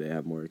obviously they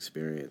have more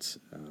experience.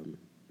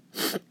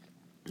 So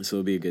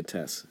it'll be a good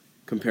test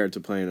compared to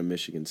playing a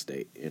Michigan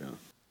State,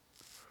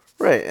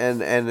 Right,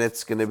 and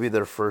it's going to be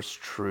their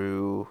first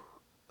true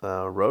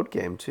road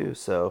game too.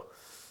 So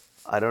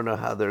I don't know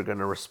how they're going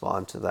to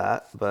respond to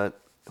that, but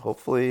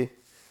hopefully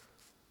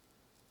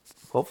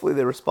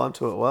they respond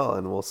to it well,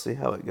 and we'll see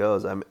how it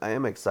goes. I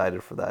am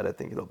excited for that. I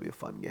think it'll be a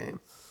fun game.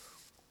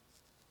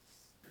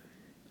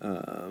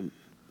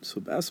 So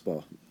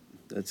basketball,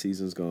 that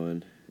season's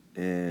going,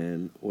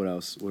 and what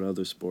else? What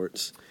other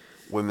sports?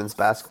 Women's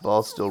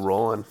basketball still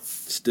rolling.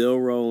 Still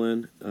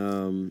rolling.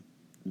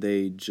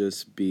 They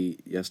just beat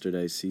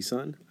yesterday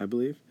CSUN, I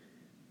believe.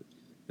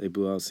 They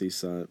blew out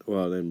CSUN.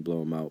 Well, they didn't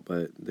blow them out,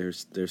 but they're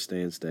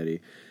staying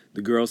steady.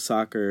 The girls'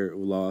 soccer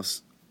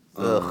lost.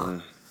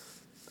 Ugh,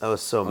 I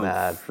was so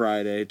mad.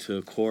 Friday to,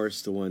 of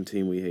course, the one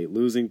team we hate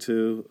losing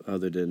to,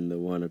 other than the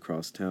one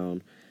across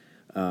town,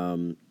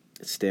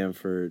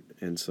 Stanford.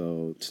 And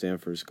so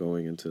Stanford's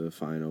going into the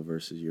final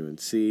versus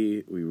UNC.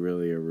 We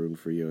really are rooting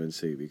for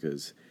UNC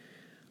because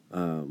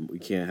we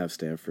can't have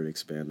Stanford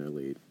expand their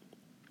lead.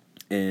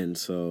 And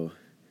so,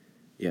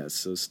 yeah,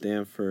 so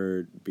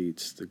Stanford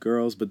beats the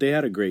girls, but they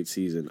had a great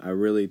season. I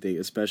really think,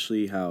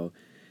 especially how,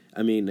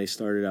 they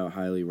started out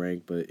highly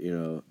ranked, but,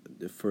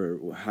 for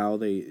how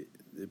they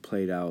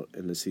played out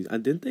in the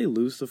season. Didn't they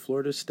lose to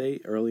Florida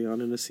State early on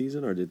in the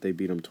season, or did they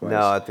beat them twice?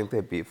 No, I think they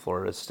beat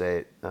Florida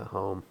State at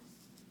home.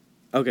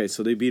 Okay,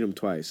 so they beat them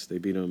twice. They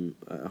beat them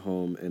at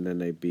home, and then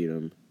they beat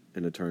them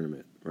in the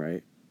tournament,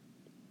 right?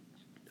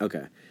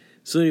 Okay.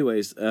 So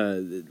anyways,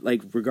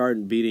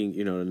 regarding beating,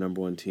 the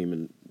number one team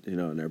in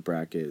their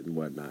bracket and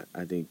whatnot,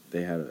 I think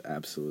they had an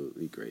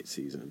absolutely great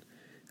season.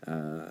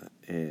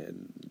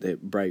 And they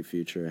have a bright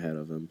future ahead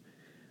of them.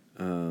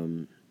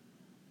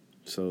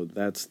 So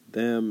that's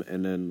them.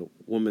 And then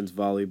women's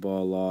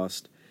volleyball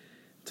lost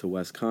to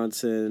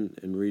Wisconsin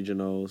in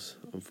regionals,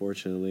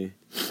 unfortunately.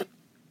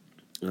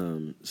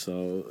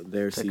 So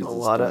their Taking season's a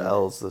lot done. of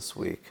L's this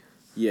week.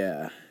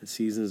 Yeah,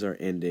 seasons are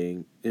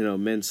ending.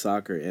 Men's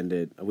soccer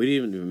ended. We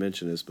didn't even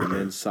mention this, but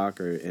men's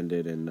soccer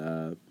ended in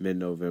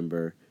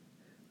mid-November.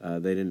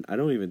 They didn't. I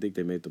don't even think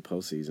they made the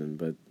postseason,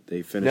 but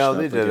they finished up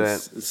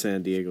against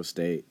San Diego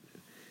State.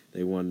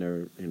 They won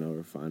their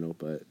final,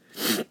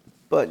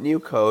 but new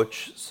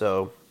coach,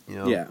 so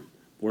yeah,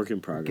 work in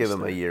progress. Give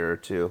him a year or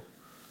two.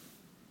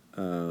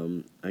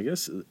 I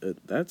guess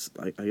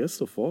I guess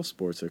the fall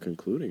sports are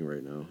concluding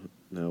right now.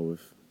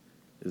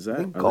 I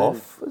think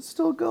golf is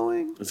still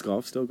going. Is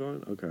golf still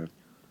going? Okay.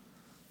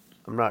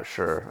 I'm not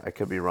sure. I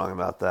could be wrong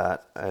about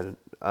that.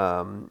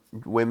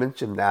 Women's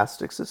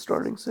gymnastics is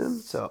starting soon,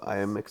 so I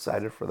am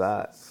excited for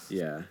that.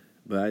 Yeah,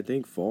 but I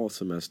think fall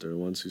semester, the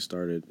ones who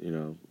started,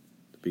 the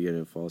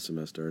beginning of fall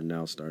semester, are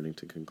now starting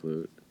to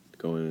conclude,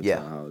 going into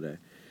the holiday.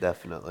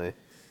 Definitely.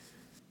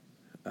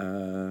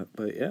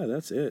 But yeah,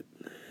 that's it.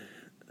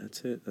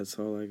 That's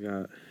all I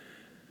got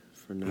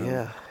for now.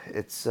 Yeah,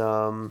 it's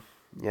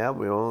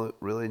we only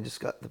really just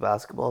got the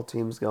basketball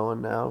teams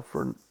going now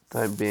for the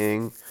time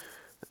being.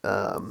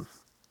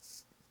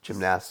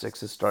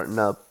 Gymnastics is starting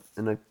up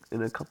in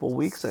a couple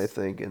weeks, I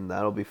think, and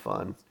that'll be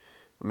fun.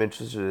 I'm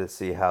interested to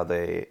see how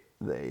they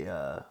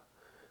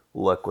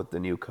look with the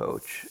new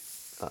coach.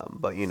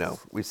 But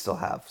we still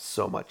have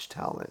so much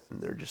talent, and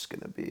they're just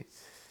going to be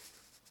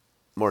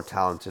more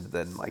talented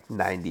than like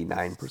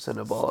 99%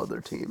 of all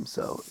other teams.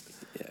 So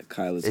yeah,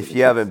 Kyla's. If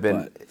you haven't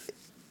been,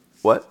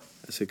 what?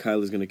 I said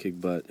Kyla's going to kick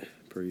butt.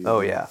 Oh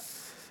yeah.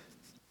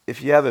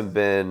 If you haven't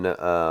been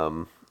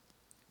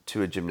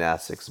to a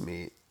gymnastics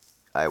meet,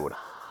 I would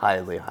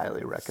highly,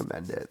 highly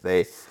recommend it.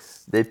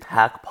 They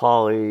pack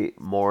Poly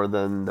more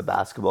than the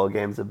basketball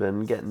games have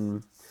been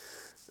getting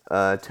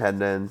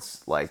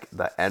attendance. Like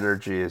the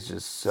energy is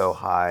just so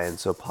high and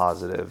so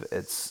positive.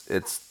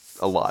 It's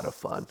a lot of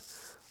fun.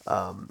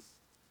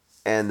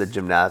 And the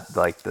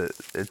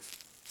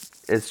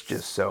it's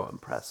just so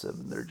impressive,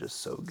 and they're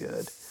just so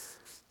good.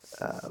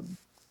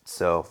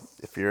 So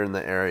if you're in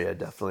the area,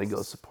 definitely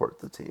go support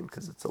the team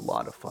because it's a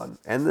lot of fun,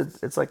 and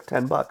it's like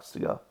 $10 to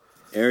go.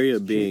 Area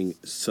being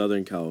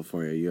Southern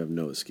California, you have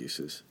no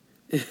excuses.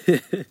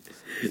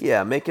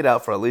 Yeah, make it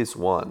out for at least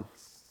one.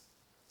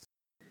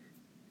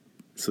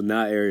 So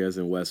not areas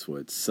in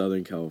Westwood,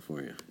 Southern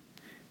California.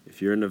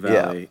 If you're in the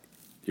valley,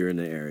 you're in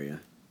the area.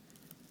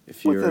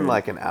 If you're within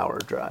like an hour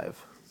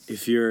drive.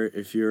 If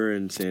you're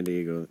in San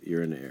Diego,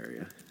 you're in the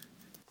area.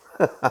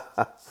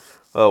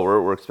 Oh,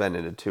 we're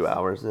expanding to 2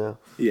 hours now.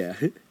 Yeah,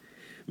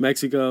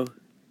 Mexico.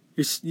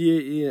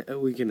 Yeah,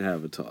 we can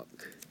have a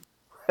talk.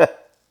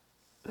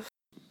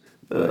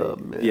 Oh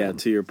man. Yeah,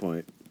 to your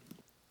point.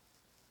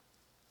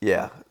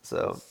 Yeah,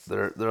 so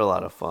they're a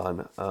lot of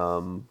fun.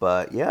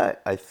 But yeah,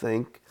 I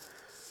think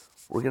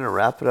we're gonna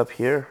wrap it up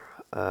here.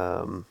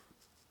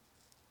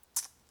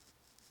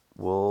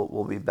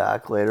 We'll be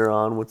back later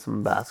on with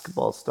some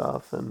basketball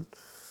stuff, and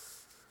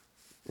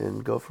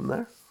and go from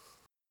there.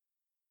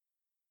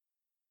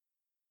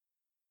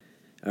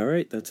 All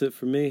right, that's it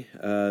for me.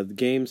 The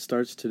game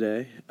starts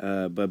today,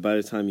 but by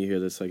the time you hear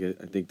this, I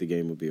think the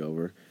game will be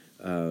over.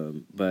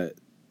 But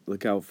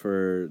look out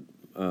for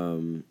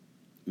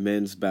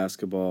men's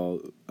basketball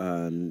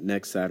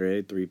next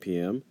Saturday, 3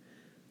 p.m.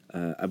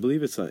 I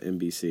believe it's on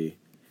NBC.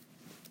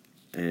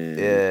 And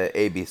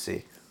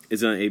ABC.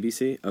 Is it on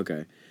ABC?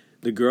 Okay.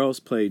 The girls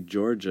play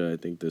Georgia, I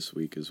think, this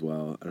week as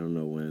well. I don't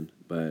know when,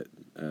 but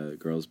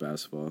girls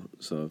basketball.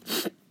 So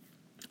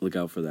look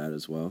out for that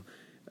as well.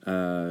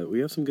 We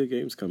have some good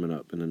games coming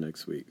up in the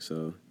next week,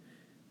 so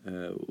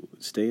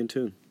stay in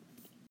tune.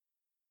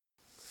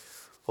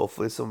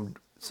 Hopefully some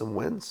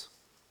wins.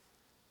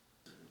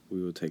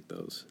 We will take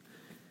those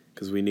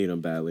because we need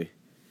them badly.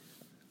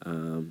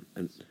 And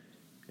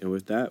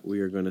with that, we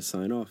are going to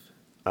sign off.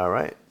 All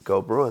right.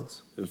 Go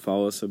Bruins. And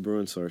follow us at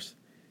Bruin Source.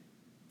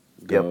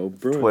 Go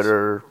Bruins.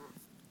 Twitter,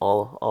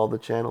 all the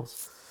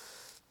channels.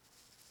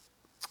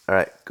 All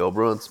right. Go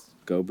Bruins.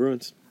 Go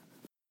Bruins.